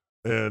Zoolander.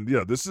 And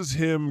yeah, this is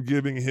him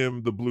giving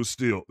him the blue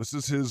steel. This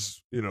is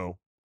his,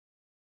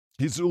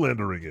 he's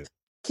Zoolandering it.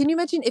 Can you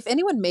imagine if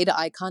anyone made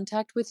eye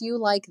contact with you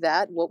like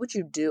that? What would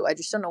you do? I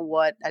just don't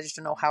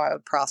know how I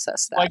would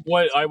process that. Like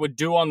what I would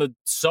do on the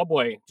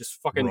subway.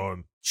 Just fucking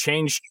run.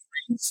 Change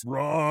streets.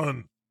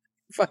 Run.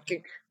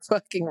 Fucking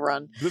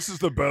run. This is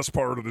the best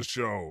part of the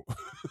show.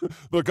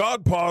 The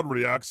God Pod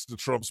reacts to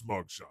Trump's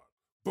mugshot.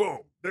 Boom.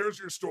 There's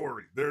your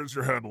story. There's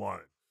your headline.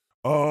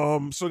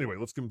 So anyway,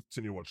 let's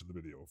continue watching the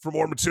video for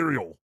more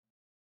material.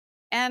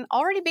 And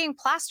already being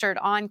plastered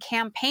on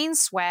campaign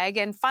swag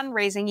and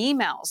fundraising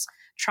emails.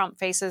 Trump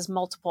faces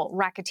multiple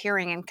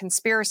racketeering and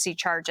conspiracy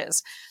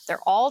charges.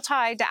 They're all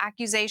tied to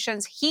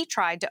accusations he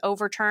tried to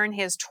overturn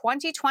his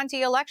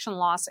 2020 election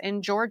loss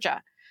in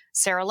Georgia.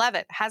 Sarah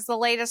Levitt has the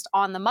latest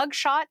on the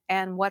mugshot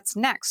and what's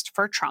next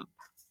for Trump.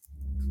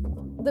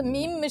 The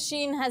meme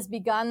machine has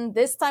begun,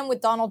 this time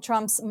with Donald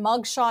Trump's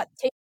mugshot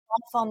taking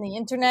off on the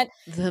internet.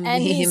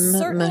 And he's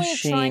certainly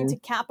trying to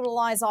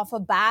capitalize off a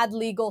bad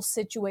legal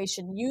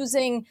situation,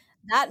 using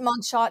that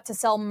mugshot to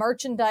sell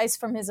merchandise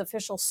from his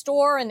official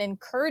store and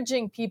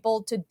encouraging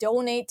people to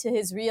donate to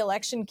his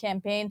re-election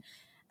campaign.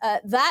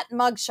 That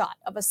mugshot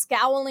of a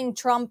scowling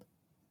Trump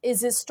is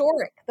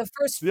historic. The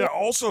first. Yeah,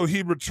 also,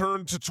 he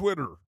returned to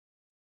Twitter.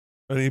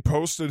 And he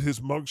posted his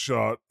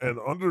mugshot, and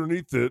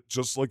underneath it,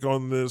 just like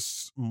on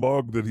this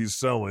mug that he's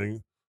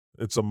selling,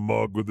 it's a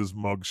mug with his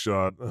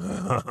mugshot.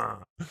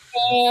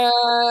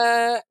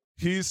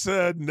 He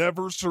said,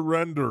 "Never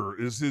surrender"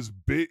 is his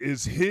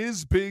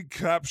big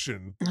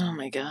caption. Oh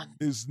my God.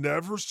 Is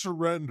 "never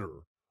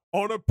surrender"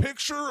 on a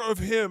picture of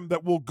him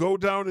that will go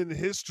down in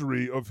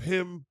history of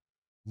him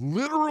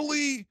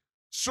literally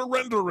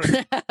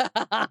surrendering.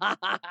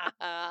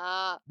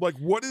 Like,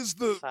 what is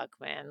the fuck,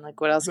 man? Like,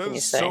 what else can you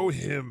say? So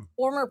him.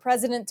 Former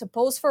president to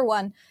pose for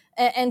one,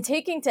 and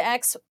taking to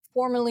X,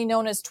 formerly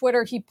known as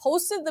Twitter, he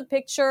posted the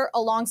picture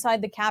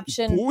alongside the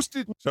caption.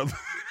 Posted.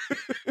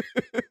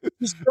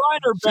 She's trying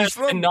her best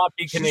to not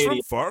be Canadian.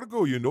 She's from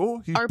Fargo, you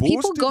know. Are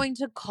people going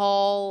to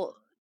call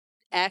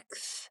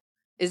X?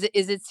 Is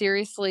it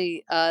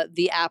seriously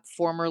the app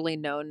formerly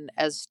known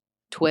as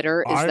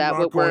Twitter? Is that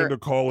what we're to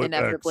call it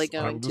inevitably X.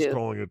 going I'm just to?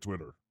 calling it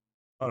Twitter.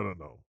 I don't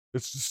know.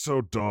 It's just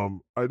so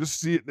dumb. I just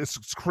see it. It's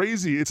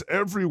crazy. It's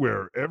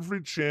everywhere.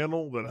 Every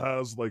channel that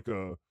has like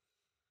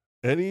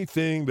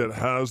anything that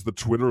has the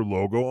Twitter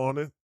logo on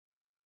it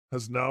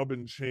has now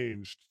been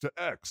changed to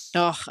X.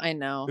 Oh, I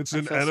know. It's I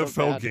in feel so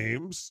NFL bad.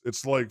 games.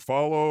 It's like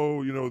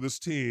follow, this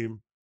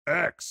team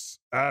X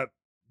at,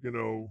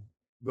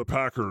 the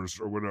Packers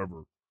or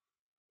whatever.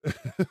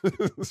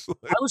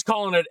 I was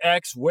calling it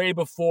X way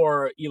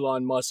before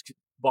Elon Musk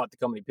bought the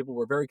company. People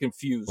were very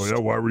confused. Oh yeah,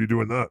 why were you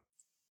doing that?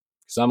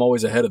 Because I'm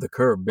always ahead of the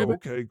curve, baby. Oh,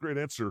 okay, great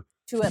answer.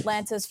 To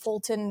Atlanta's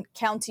Fulton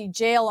County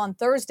Jail on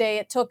Thursday.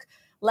 It took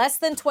less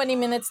than 20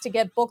 minutes to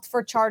get booked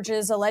for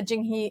charges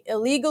alleging he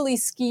illegally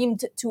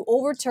schemed to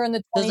overturn the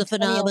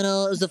 2020 It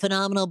was a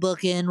phenomenal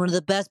booking, one of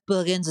the best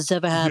bookings that's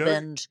ever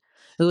happened.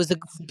 Yeah. It was a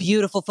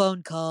beautiful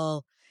phone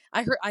call.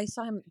 I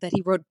saw him that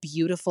he wrote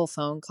beautiful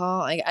phone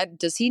call.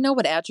 Does he know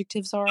what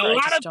adjectives are? A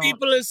lot of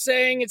people are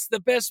saying it's the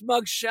best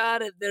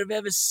mugshot they've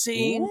ever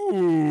seen.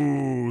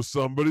 Ooh,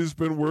 somebody's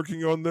been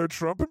working on their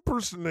Trump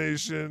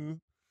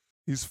impersonation.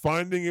 He's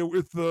finding it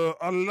with a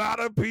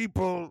lot of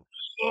people.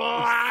 A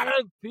lot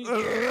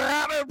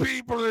of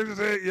people are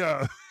saying,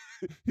 yeah.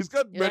 He's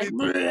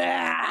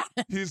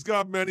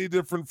got many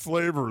different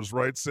flavors,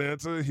 right,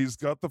 Santa? He's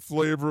got the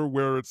flavor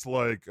where it's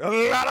like a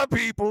lot of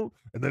people,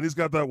 and then he's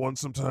got that one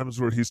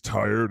sometimes where he's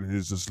tired and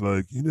he's just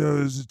like,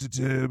 it's a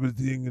terrible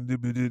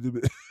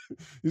thing.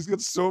 He's got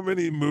so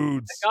many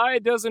moods. The guy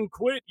doesn't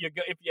quit.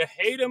 If you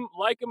hate him,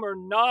 like him or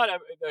not,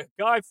 the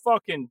guy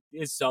fucking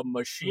is a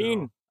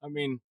machine. Yeah. I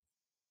mean,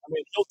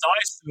 he'll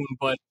die soon,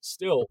 but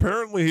still.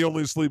 Apparently, he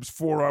only sleeps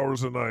 4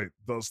 hours a night,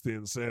 thus the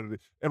insanity.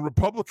 And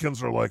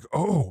Republicans are like,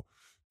 oh,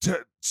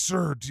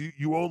 sir,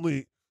 you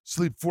only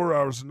sleep 4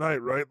 hours a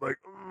night, right? Like,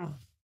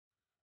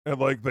 and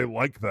like they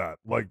like that.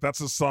 Like,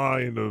 that's a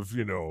sign of,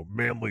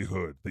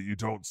 manlyhood, that you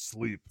don't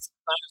sleep. It's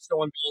not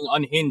someone being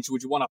unhinged.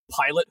 Would you want a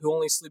pilot who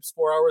only sleeps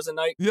 4 hours a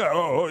night? Yeah,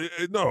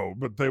 no,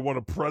 but they want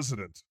a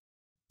president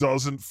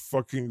doesn't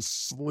fucking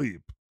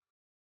sleep.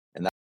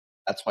 And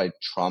that's why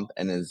Trump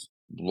and his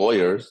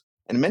lawyers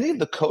and many of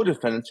the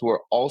co-defendants who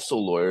are also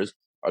lawyers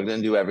are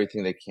going to do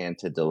everything they can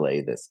to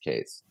delay this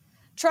case.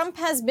 Trump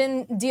has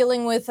been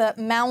dealing with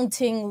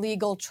mounting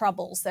legal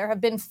troubles. There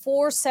have been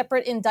 4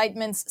 separate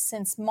indictments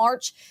since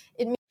March.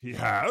 He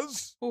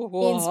has?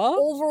 Means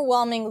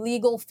overwhelming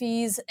legal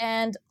fees,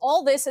 and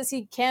all this as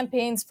he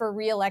campaigns for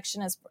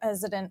re-election as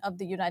president of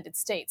the United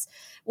States.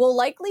 We'll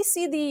likely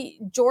see the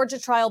Georgia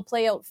trial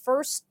play out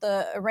first.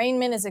 The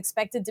arraignment is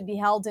expected to be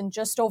held in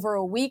just over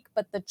a week,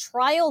 but the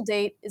trial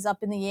date is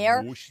up in the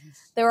air.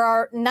 There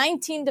are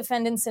 19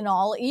 defendants in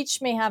all.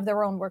 Each may have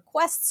their own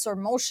requests or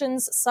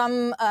motions.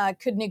 Some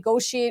could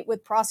negotiate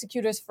with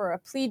prosecutors for a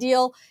plea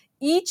deal.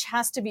 Each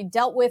has to be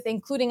dealt with,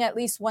 including at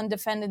least one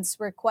defendant's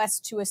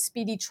request to a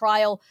speedy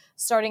trial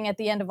starting at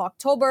the end of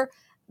October.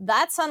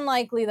 That's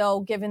unlikely, though,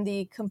 given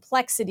the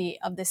complexity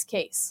of this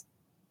case.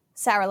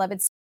 Sarah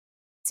Levitt,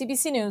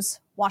 CBC News,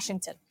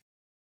 Washington.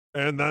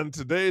 And then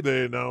today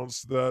they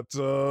announced that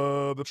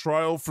the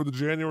trial for the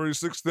January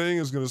 6th thing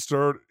is going to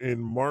start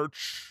in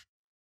March,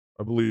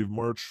 I believe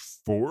March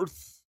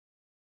 4th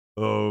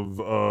of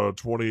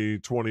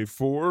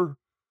 2024.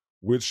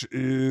 Which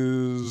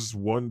is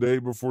one day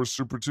before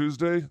Super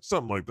Tuesday,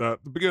 something like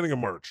that, the beginning of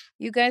March.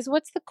 You guys,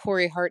 what's the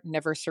Corey Hart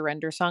Never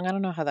Surrender song? I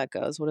don't know how that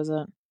goes. What is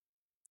it?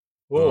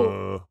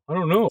 Oh, I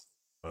don't know.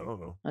 I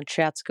don't know.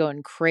 Chat's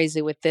going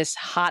crazy with this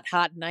hot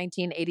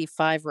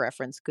 1985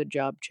 reference. Good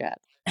job, chat.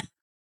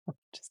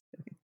 Just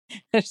kidding.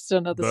 I just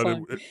don't know the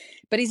song.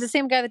 But he's the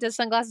same guy that does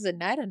Sunglasses at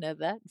Night. I know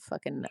that.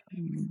 Fucking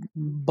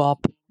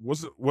bop.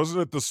 Wasn't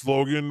it the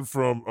slogan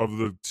of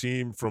the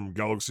team from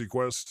Galaxy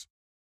Quest?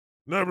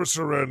 Never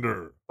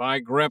surrender. By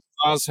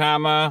Grandpa's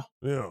hammer.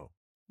 Yeah.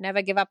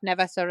 Never give up,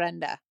 never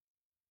surrender.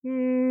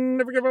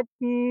 Never give up,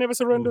 never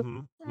surrender.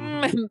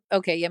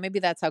 Okay, yeah, maybe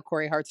that's how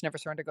Corey Hart's Never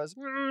Surrender goes.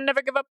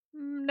 Never give up,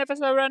 never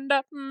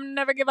surrender,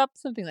 never give up.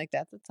 Something like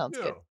that. That sounds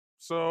good.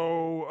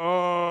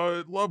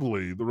 So,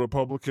 lovely. The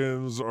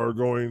Republicans are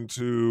going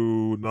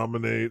to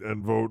nominate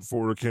and vote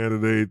for a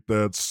candidate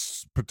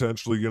that's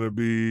potentially going to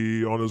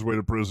be on his way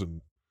to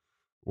prison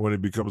when he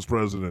becomes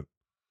president.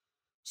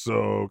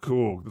 So,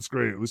 cool. That's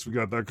great. At least we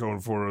got that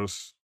going for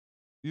us.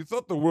 You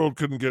thought the world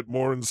couldn't get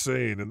more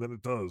insane, and then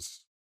it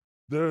does.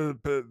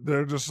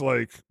 They're just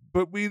like,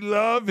 but we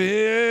love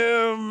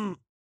him.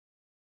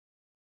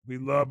 We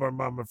love our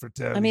Mama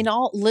Fratelli. I mean,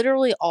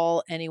 literally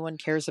all anyone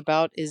cares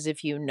about is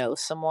if you know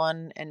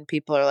someone and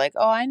people are like,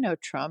 oh, I know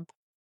Trump.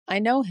 I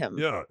know him.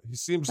 Yeah, he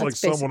seems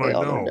That's like someone I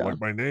basically all know, they're like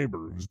my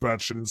neighbor who's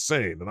batshit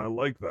insane, and I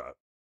like that.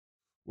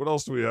 What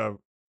else do we have?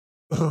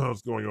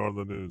 What's going on in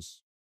the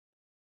news?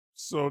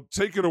 So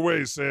take it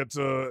away,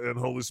 Santa and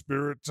Holy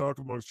Spirit. Talk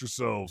amongst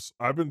yourselves.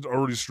 I've been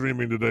already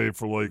streaming today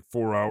for like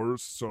 4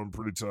 hours, so I'm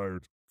pretty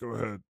tired. Go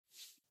ahead.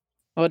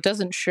 Well, it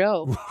doesn't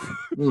show.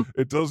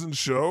 It doesn't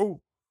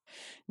show?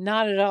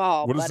 Not at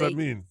all. What does buddy. that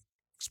mean?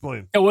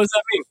 Explain. Yeah, what does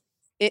that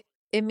mean?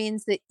 It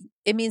means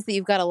that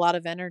you've got a lot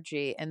of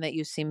energy and that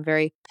you seem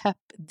very pep.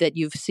 That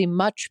you seem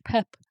much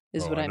pep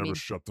is what I mean. Never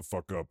shut the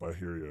fuck up. I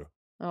hear you.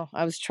 Oh,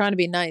 I was trying to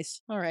be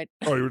nice. All right.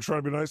 Oh, you were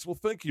trying to be nice. Well,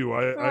 thank you.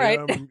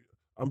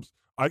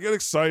 I get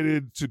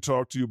excited to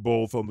talk to you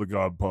both on the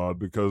God Pod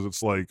because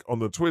it's like on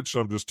the Twitch,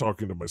 I'm just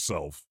talking to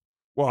myself.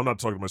 Well, I'm not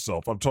talking to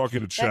myself. I'm talking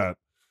to chat,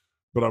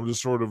 but I'm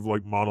just sort of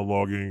like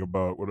monologuing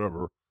about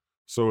whatever.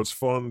 So it's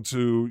fun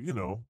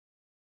to,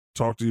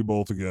 talk to you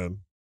both again.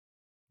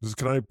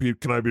 Can I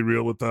be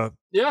real with that?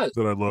 Yeah.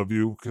 That I love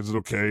you? Is it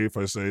okay if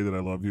I say that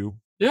I love you?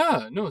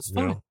 Yeah, no, it's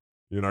fine. Yeah?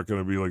 You're not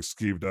going to be like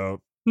skeeved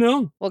out?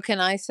 No. Well,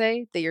 can I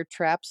say that your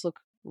traps look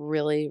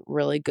really,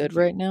 really good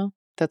right now?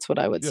 That's what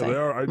I would say. They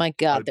are. My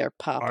God, they're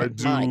popping.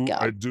 My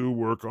God. I do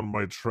work on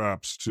my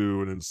traps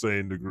to an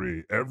insane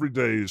degree. Every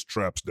day is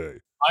traps day.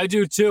 I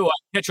do too. I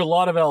catch a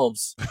lot of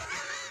elves.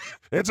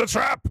 It's a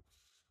trap.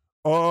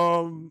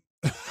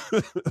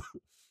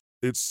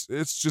 It's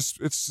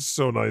just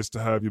so nice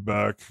to have you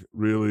back.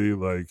 Really,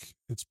 like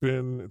it's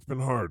been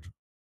hard.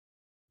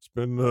 It's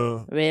been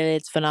really,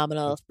 it's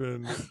phenomenal.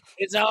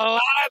 It's a lot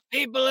of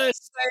people are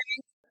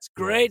saying it's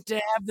great to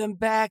have them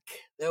back.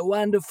 They're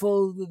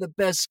wonderful. They're the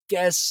best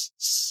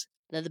guests.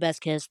 They're the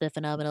best guests. They're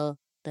phenomenal.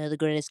 They're the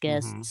greatest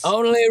guests.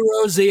 Only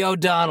Rosie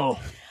O'Donnell.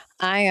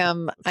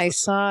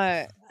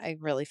 I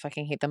really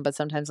fucking hate them, but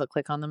sometimes I'll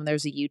click on them.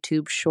 There's a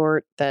YouTube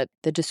short that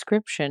the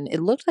description, it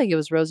looked like it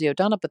was Rosie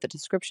O'Donnell, but the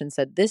description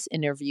said this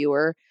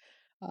interviewer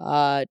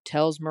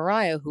tells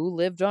Mariah who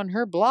lived on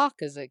her block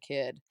as a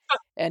kid.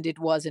 And it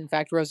was, in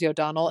fact, Rosie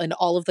O'Donnell. And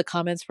all of the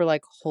comments were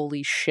like,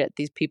 holy shit,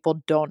 these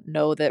people don't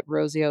know that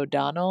Rosie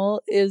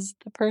O'Donnell is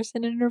the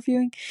person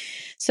interviewing.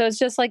 So it's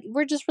just like,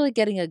 we're just really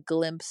getting a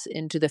glimpse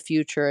into the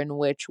future in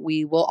which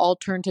we will all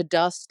turn to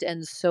dust,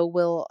 and so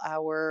will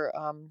our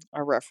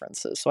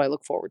references. So I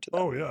look forward to that.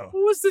 Oh, yeah.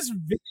 What was this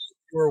video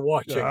you were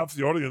watching? Yeah, half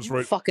the audience,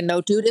 right? Fucking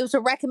no, dude. It was a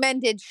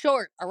recommended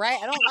short, all right?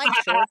 I don't like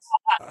shorts.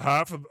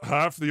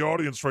 Half the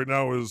audience right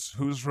now is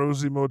who's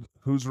Rosie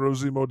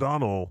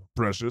O'Donnell,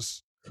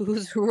 precious?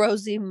 Who's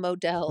Rosie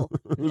Modell?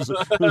 who's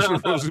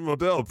Rosie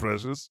Modell,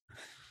 precious?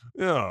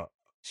 Yeah.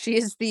 She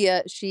is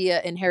she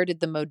inherited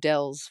the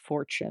Modell's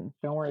fortune.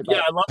 Don't worry about it.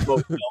 Yeah, I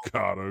love Modell.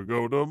 Gotta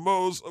go to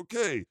Mo's.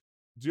 Okay.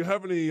 Do you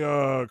have any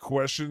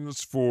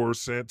questions for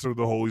Santa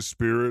the Holy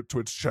Spirit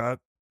Twitch chat?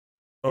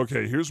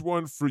 Okay, here's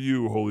one for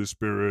you, Holy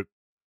Spirit,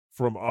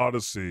 from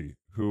Odyssey,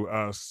 who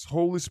asks,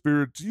 Holy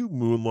Spirit, do you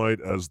moonlight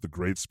as the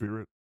Great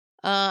Spirit?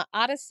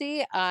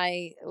 Odyssey,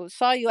 I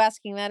saw you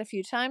asking that a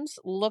few times,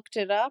 looked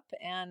it up,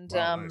 and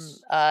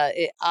nice.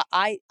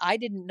 I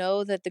didn't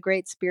know that the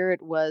Great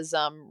Spirit was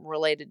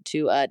related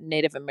to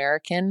Native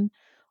American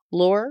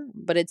lore,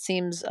 but it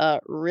seems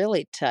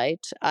really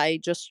tight. I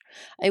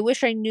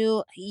wish I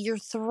knew. You're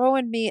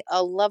throwing me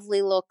a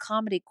lovely little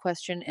comedy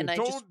question, and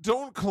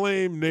don't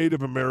claim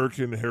Native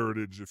American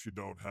heritage if you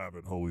don't have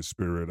it, Holy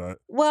Spirit.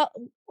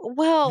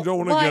 Well, you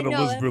don't want to get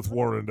Elizabeth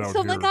Warren out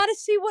so here. I gotta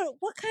see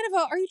what kind of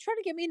are you trying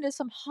to get me into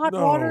some hot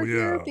water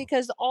here?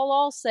 Because all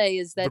I'll say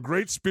is that the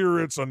Great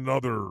Spirit's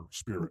another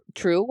spirit.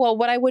 True. Well,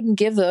 what I wouldn't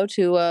give though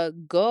to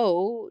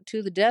go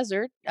to the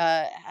desert,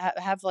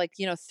 have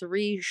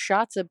 3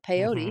 shots of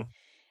peyote,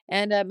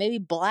 and maybe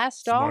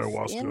blast off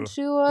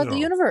into the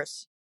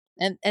universe.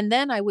 And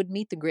then I would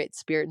meet the Great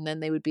Spirit, and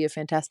then they would be a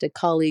fantastic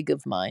colleague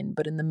of mine.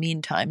 But in the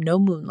meantime, no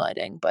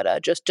moonlighting,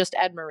 but just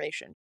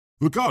admiration.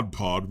 The God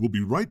Pod will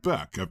be right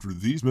back after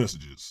these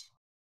messages.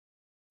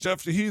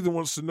 Jeff the Heathen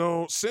wants to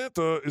know,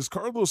 Santa, is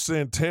Carlos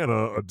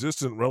Santana a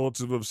distant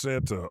relative of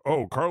Santa?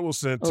 Oh, Carlos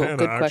Santana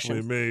good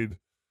actually question.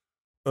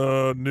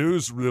 made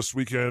news this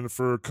weekend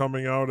for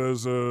coming out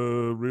as a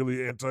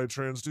really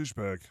anti-trans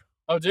douchebag.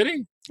 Oh, did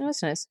he? Oh,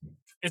 that's nice.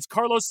 It's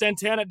Carlos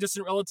Santana,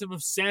 distant relative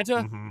of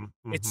Santa.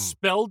 It's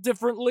spelled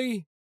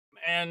differently.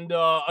 And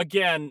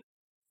again,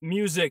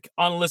 music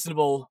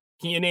unlistenable.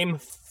 Can you name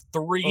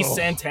 3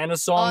 Santana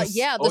songs?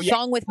 Yeah, the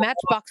song with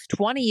Matchbox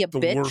 20, you The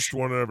bitch. worst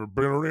one ever.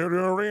 That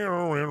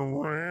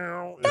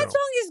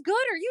song is good.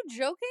 Are you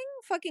joking?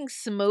 Fucking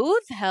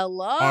Smooth?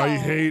 Hello. I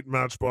hate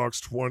Matchbox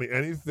 20.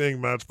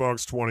 Anything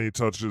Matchbox 20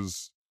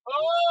 touches.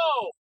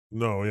 Oh!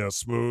 No, yeah,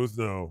 Smooth,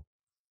 no.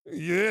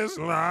 Yes,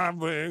 I've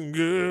been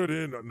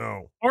good.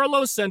 No.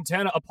 Carlos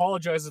Santana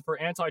apologizes for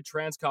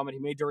anti-trans comment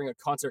he made during a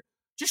concert.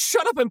 Just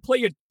shut up and play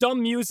your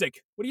dumb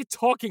music. What are you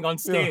talking on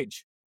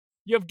stage?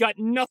 You've got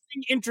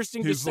nothing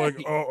interesting to say. He's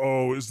like,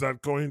 is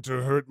that going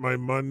to hurt my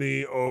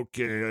money?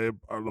 Okay,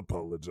 I'll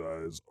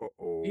apologize.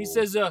 He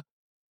says,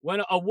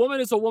 when a woman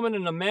is a woman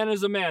and a man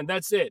is a man,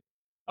 that's it.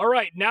 All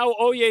right, now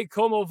oye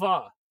como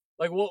va.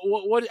 Like,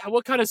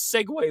 what kind of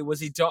segue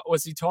was he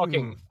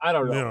talking? I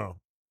don't know. Yeah.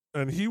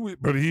 And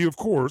he of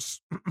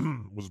course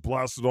was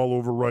blasted all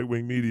over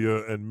right-wing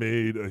media and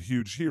made a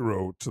huge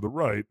hero to the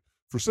right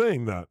for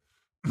saying that,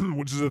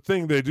 which is a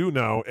thing they do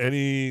now.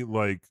 Any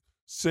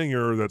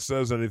singer that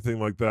says anything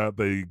like that,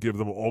 they give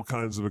them all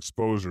kinds of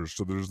exposures.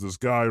 So there's this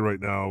guy right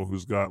now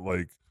who's got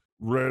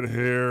red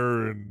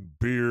hair and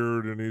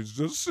beard, and he's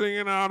just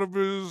singing out of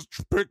his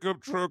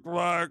pickup truck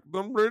like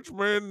the rich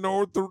man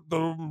north of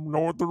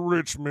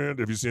Richmond.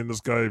 Have you seen this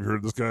guy? Have you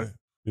heard this guy?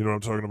 You know what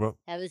I'm talking about?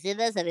 Have you seen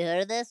this? Have you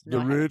heard of this? The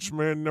rich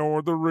man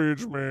north of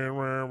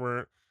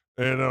Richmond.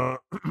 And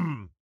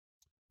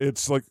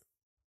it's like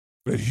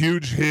a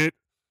huge hit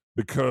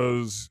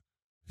because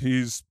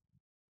he's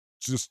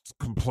just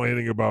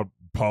complaining about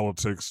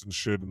politics and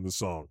shit in the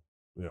song.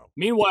 Yeah.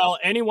 Meanwhile,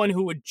 anyone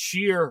who would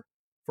cheer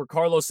for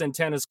Carlos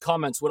Santana's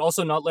comments would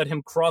also not let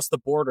him cross the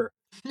border.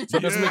 So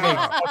it doesn't make any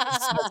fucking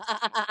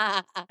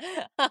sense.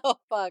 Oh,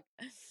 fuck.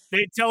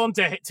 They tell him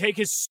to take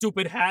his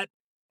stupid hat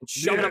and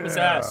shove it up his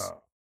ass.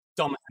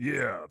 Dumb.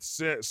 Yeah.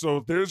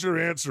 So there's your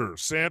answer.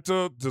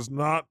 Santa does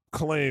not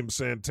claim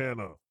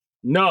Santana.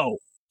 No.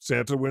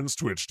 Santa wins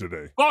Twitch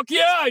today. Fuck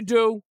yeah, I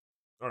do.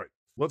 All right.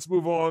 Let's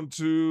move on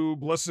to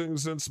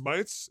blessings and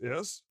smites.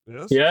 Yes.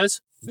 Who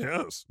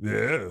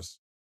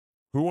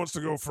wants to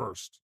go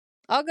first?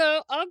 I'll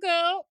go.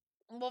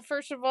 Well,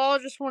 first of all, I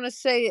just want to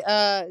say,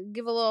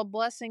 give a little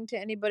blessing to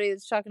anybody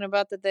that's talking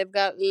about that they've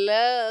got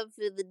love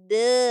for the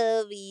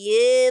dove.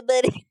 Yeah,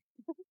 buddy.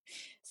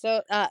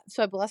 So I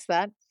bless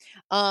that.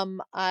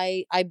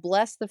 I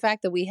bless the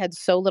fact that we had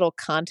so little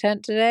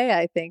content today.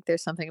 I think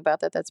there's something about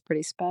that that's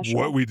pretty special.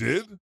 What we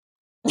did?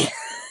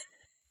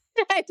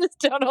 I just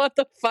don't know what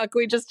the fuck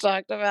we just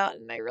talked about,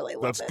 and I really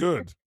love it. That's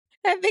good.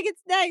 I think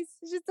it's nice.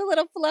 It's just a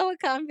little flow of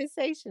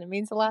conversation. It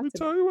means a lot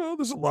to me. Well,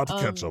 there's a lot to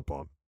catch up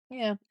on.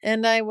 Yeah,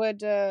 and I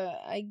would.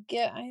 I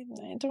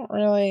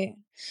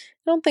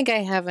don't think I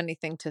have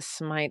anything to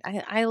smite.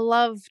 I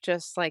love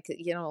just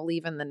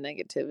leaving the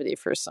negativity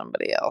for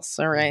somebody else.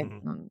 All right,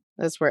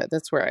 that's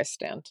where I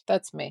stand.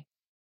 That's me.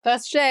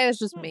 That's Jay. It's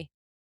just me.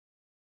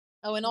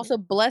 Oh, and also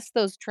bless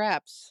those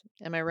traps.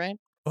 Am I right?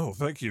 Oh,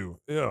 thank you.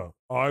 Yeah,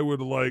 I would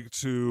like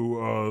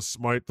to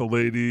smite the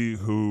lady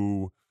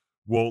who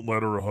won't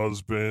let her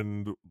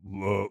husband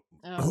oh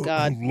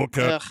God look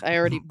at.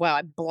 Ugh,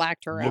 I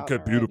blacked her out. Look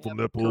at beautiful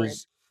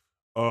nipples.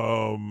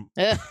 And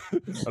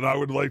I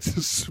would like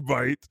to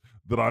smite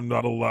that I'm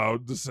not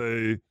allowed to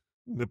say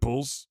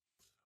nipples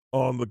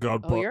on the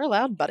God. Oh, you're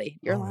allowed, buddy.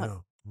 You're allowed. Yeah,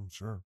 I'm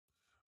sure.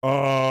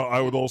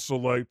 I would also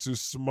like to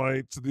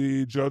smite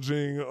the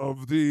judging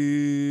of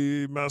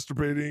the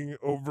masturbating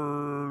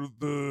over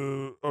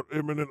the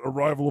imminent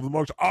arrival of the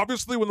mugshot.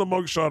 Obviously, when the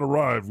mugshot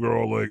arrived, we were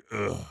all like,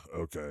 ugh,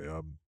 okay,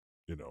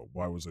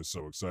 why was I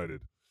so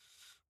excited?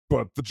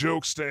 But the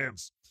joke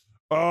stands.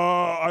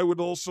 I would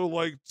also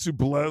like to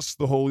bless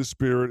the Holy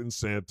Spirit and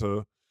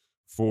Santa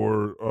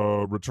for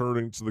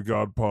returning to the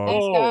God Pod.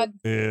 Thanks, God.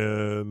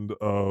 And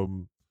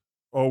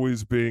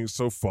always being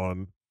so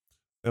fun.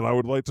 And I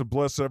would like to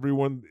bless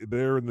everyone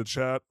there in the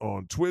chat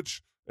on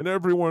Twitch and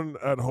everyone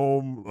at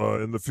home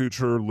in the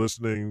future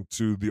listening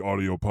to the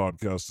audio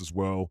podcast as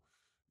well.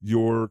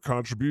 Your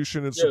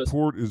contribution and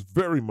support is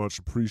very much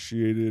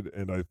appreciated,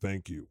 and I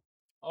thank you.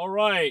 All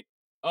right.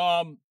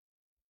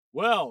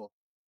 Well,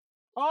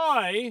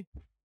 I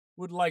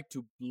would like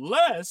to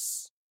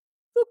bless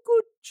the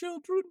good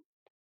children,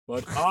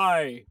 but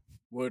I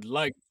would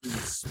like to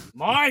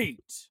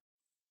smite.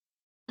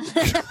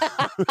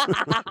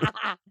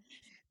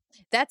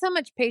 That's how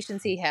much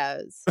patience he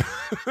has.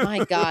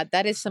 My God,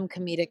 that is some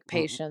comedic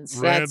patience.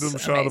 Random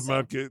That's shot amazing. of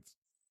Matt Gates.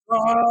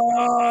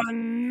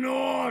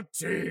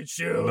 Naughty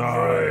children.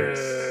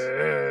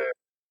 Nice.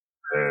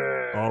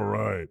 All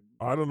right.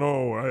 I don't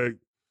know.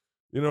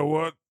 You know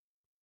what?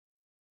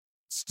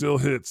 Still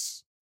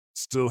hits.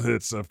 Still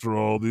hits after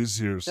all these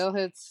years. Still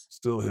hits.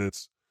 Still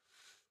hits.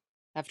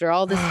 After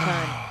all this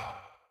time.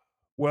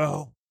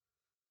 Well,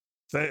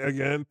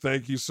 Again,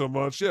 thank you so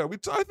much. Yeah,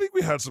 I think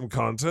we had some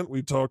content.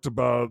 We talked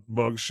about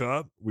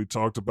Mugshot. We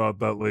talked about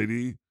that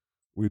lady.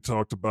 We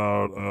talked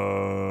about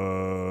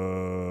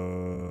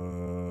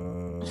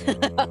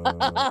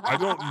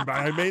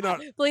I may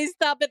not. Please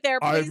stop it there.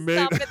 Please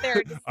stop it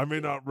there. I may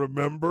not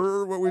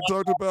remember what we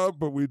talked about,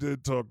 but we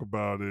did talk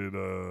about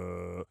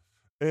it.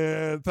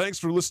 And thanks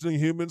for listening,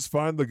 humans.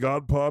 Find the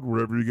God Pod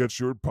wherever you get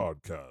your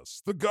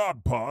podcasts. The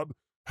God Pod,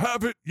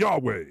 have it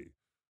Yahweh.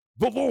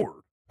 The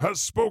Lord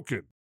has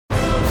spoken.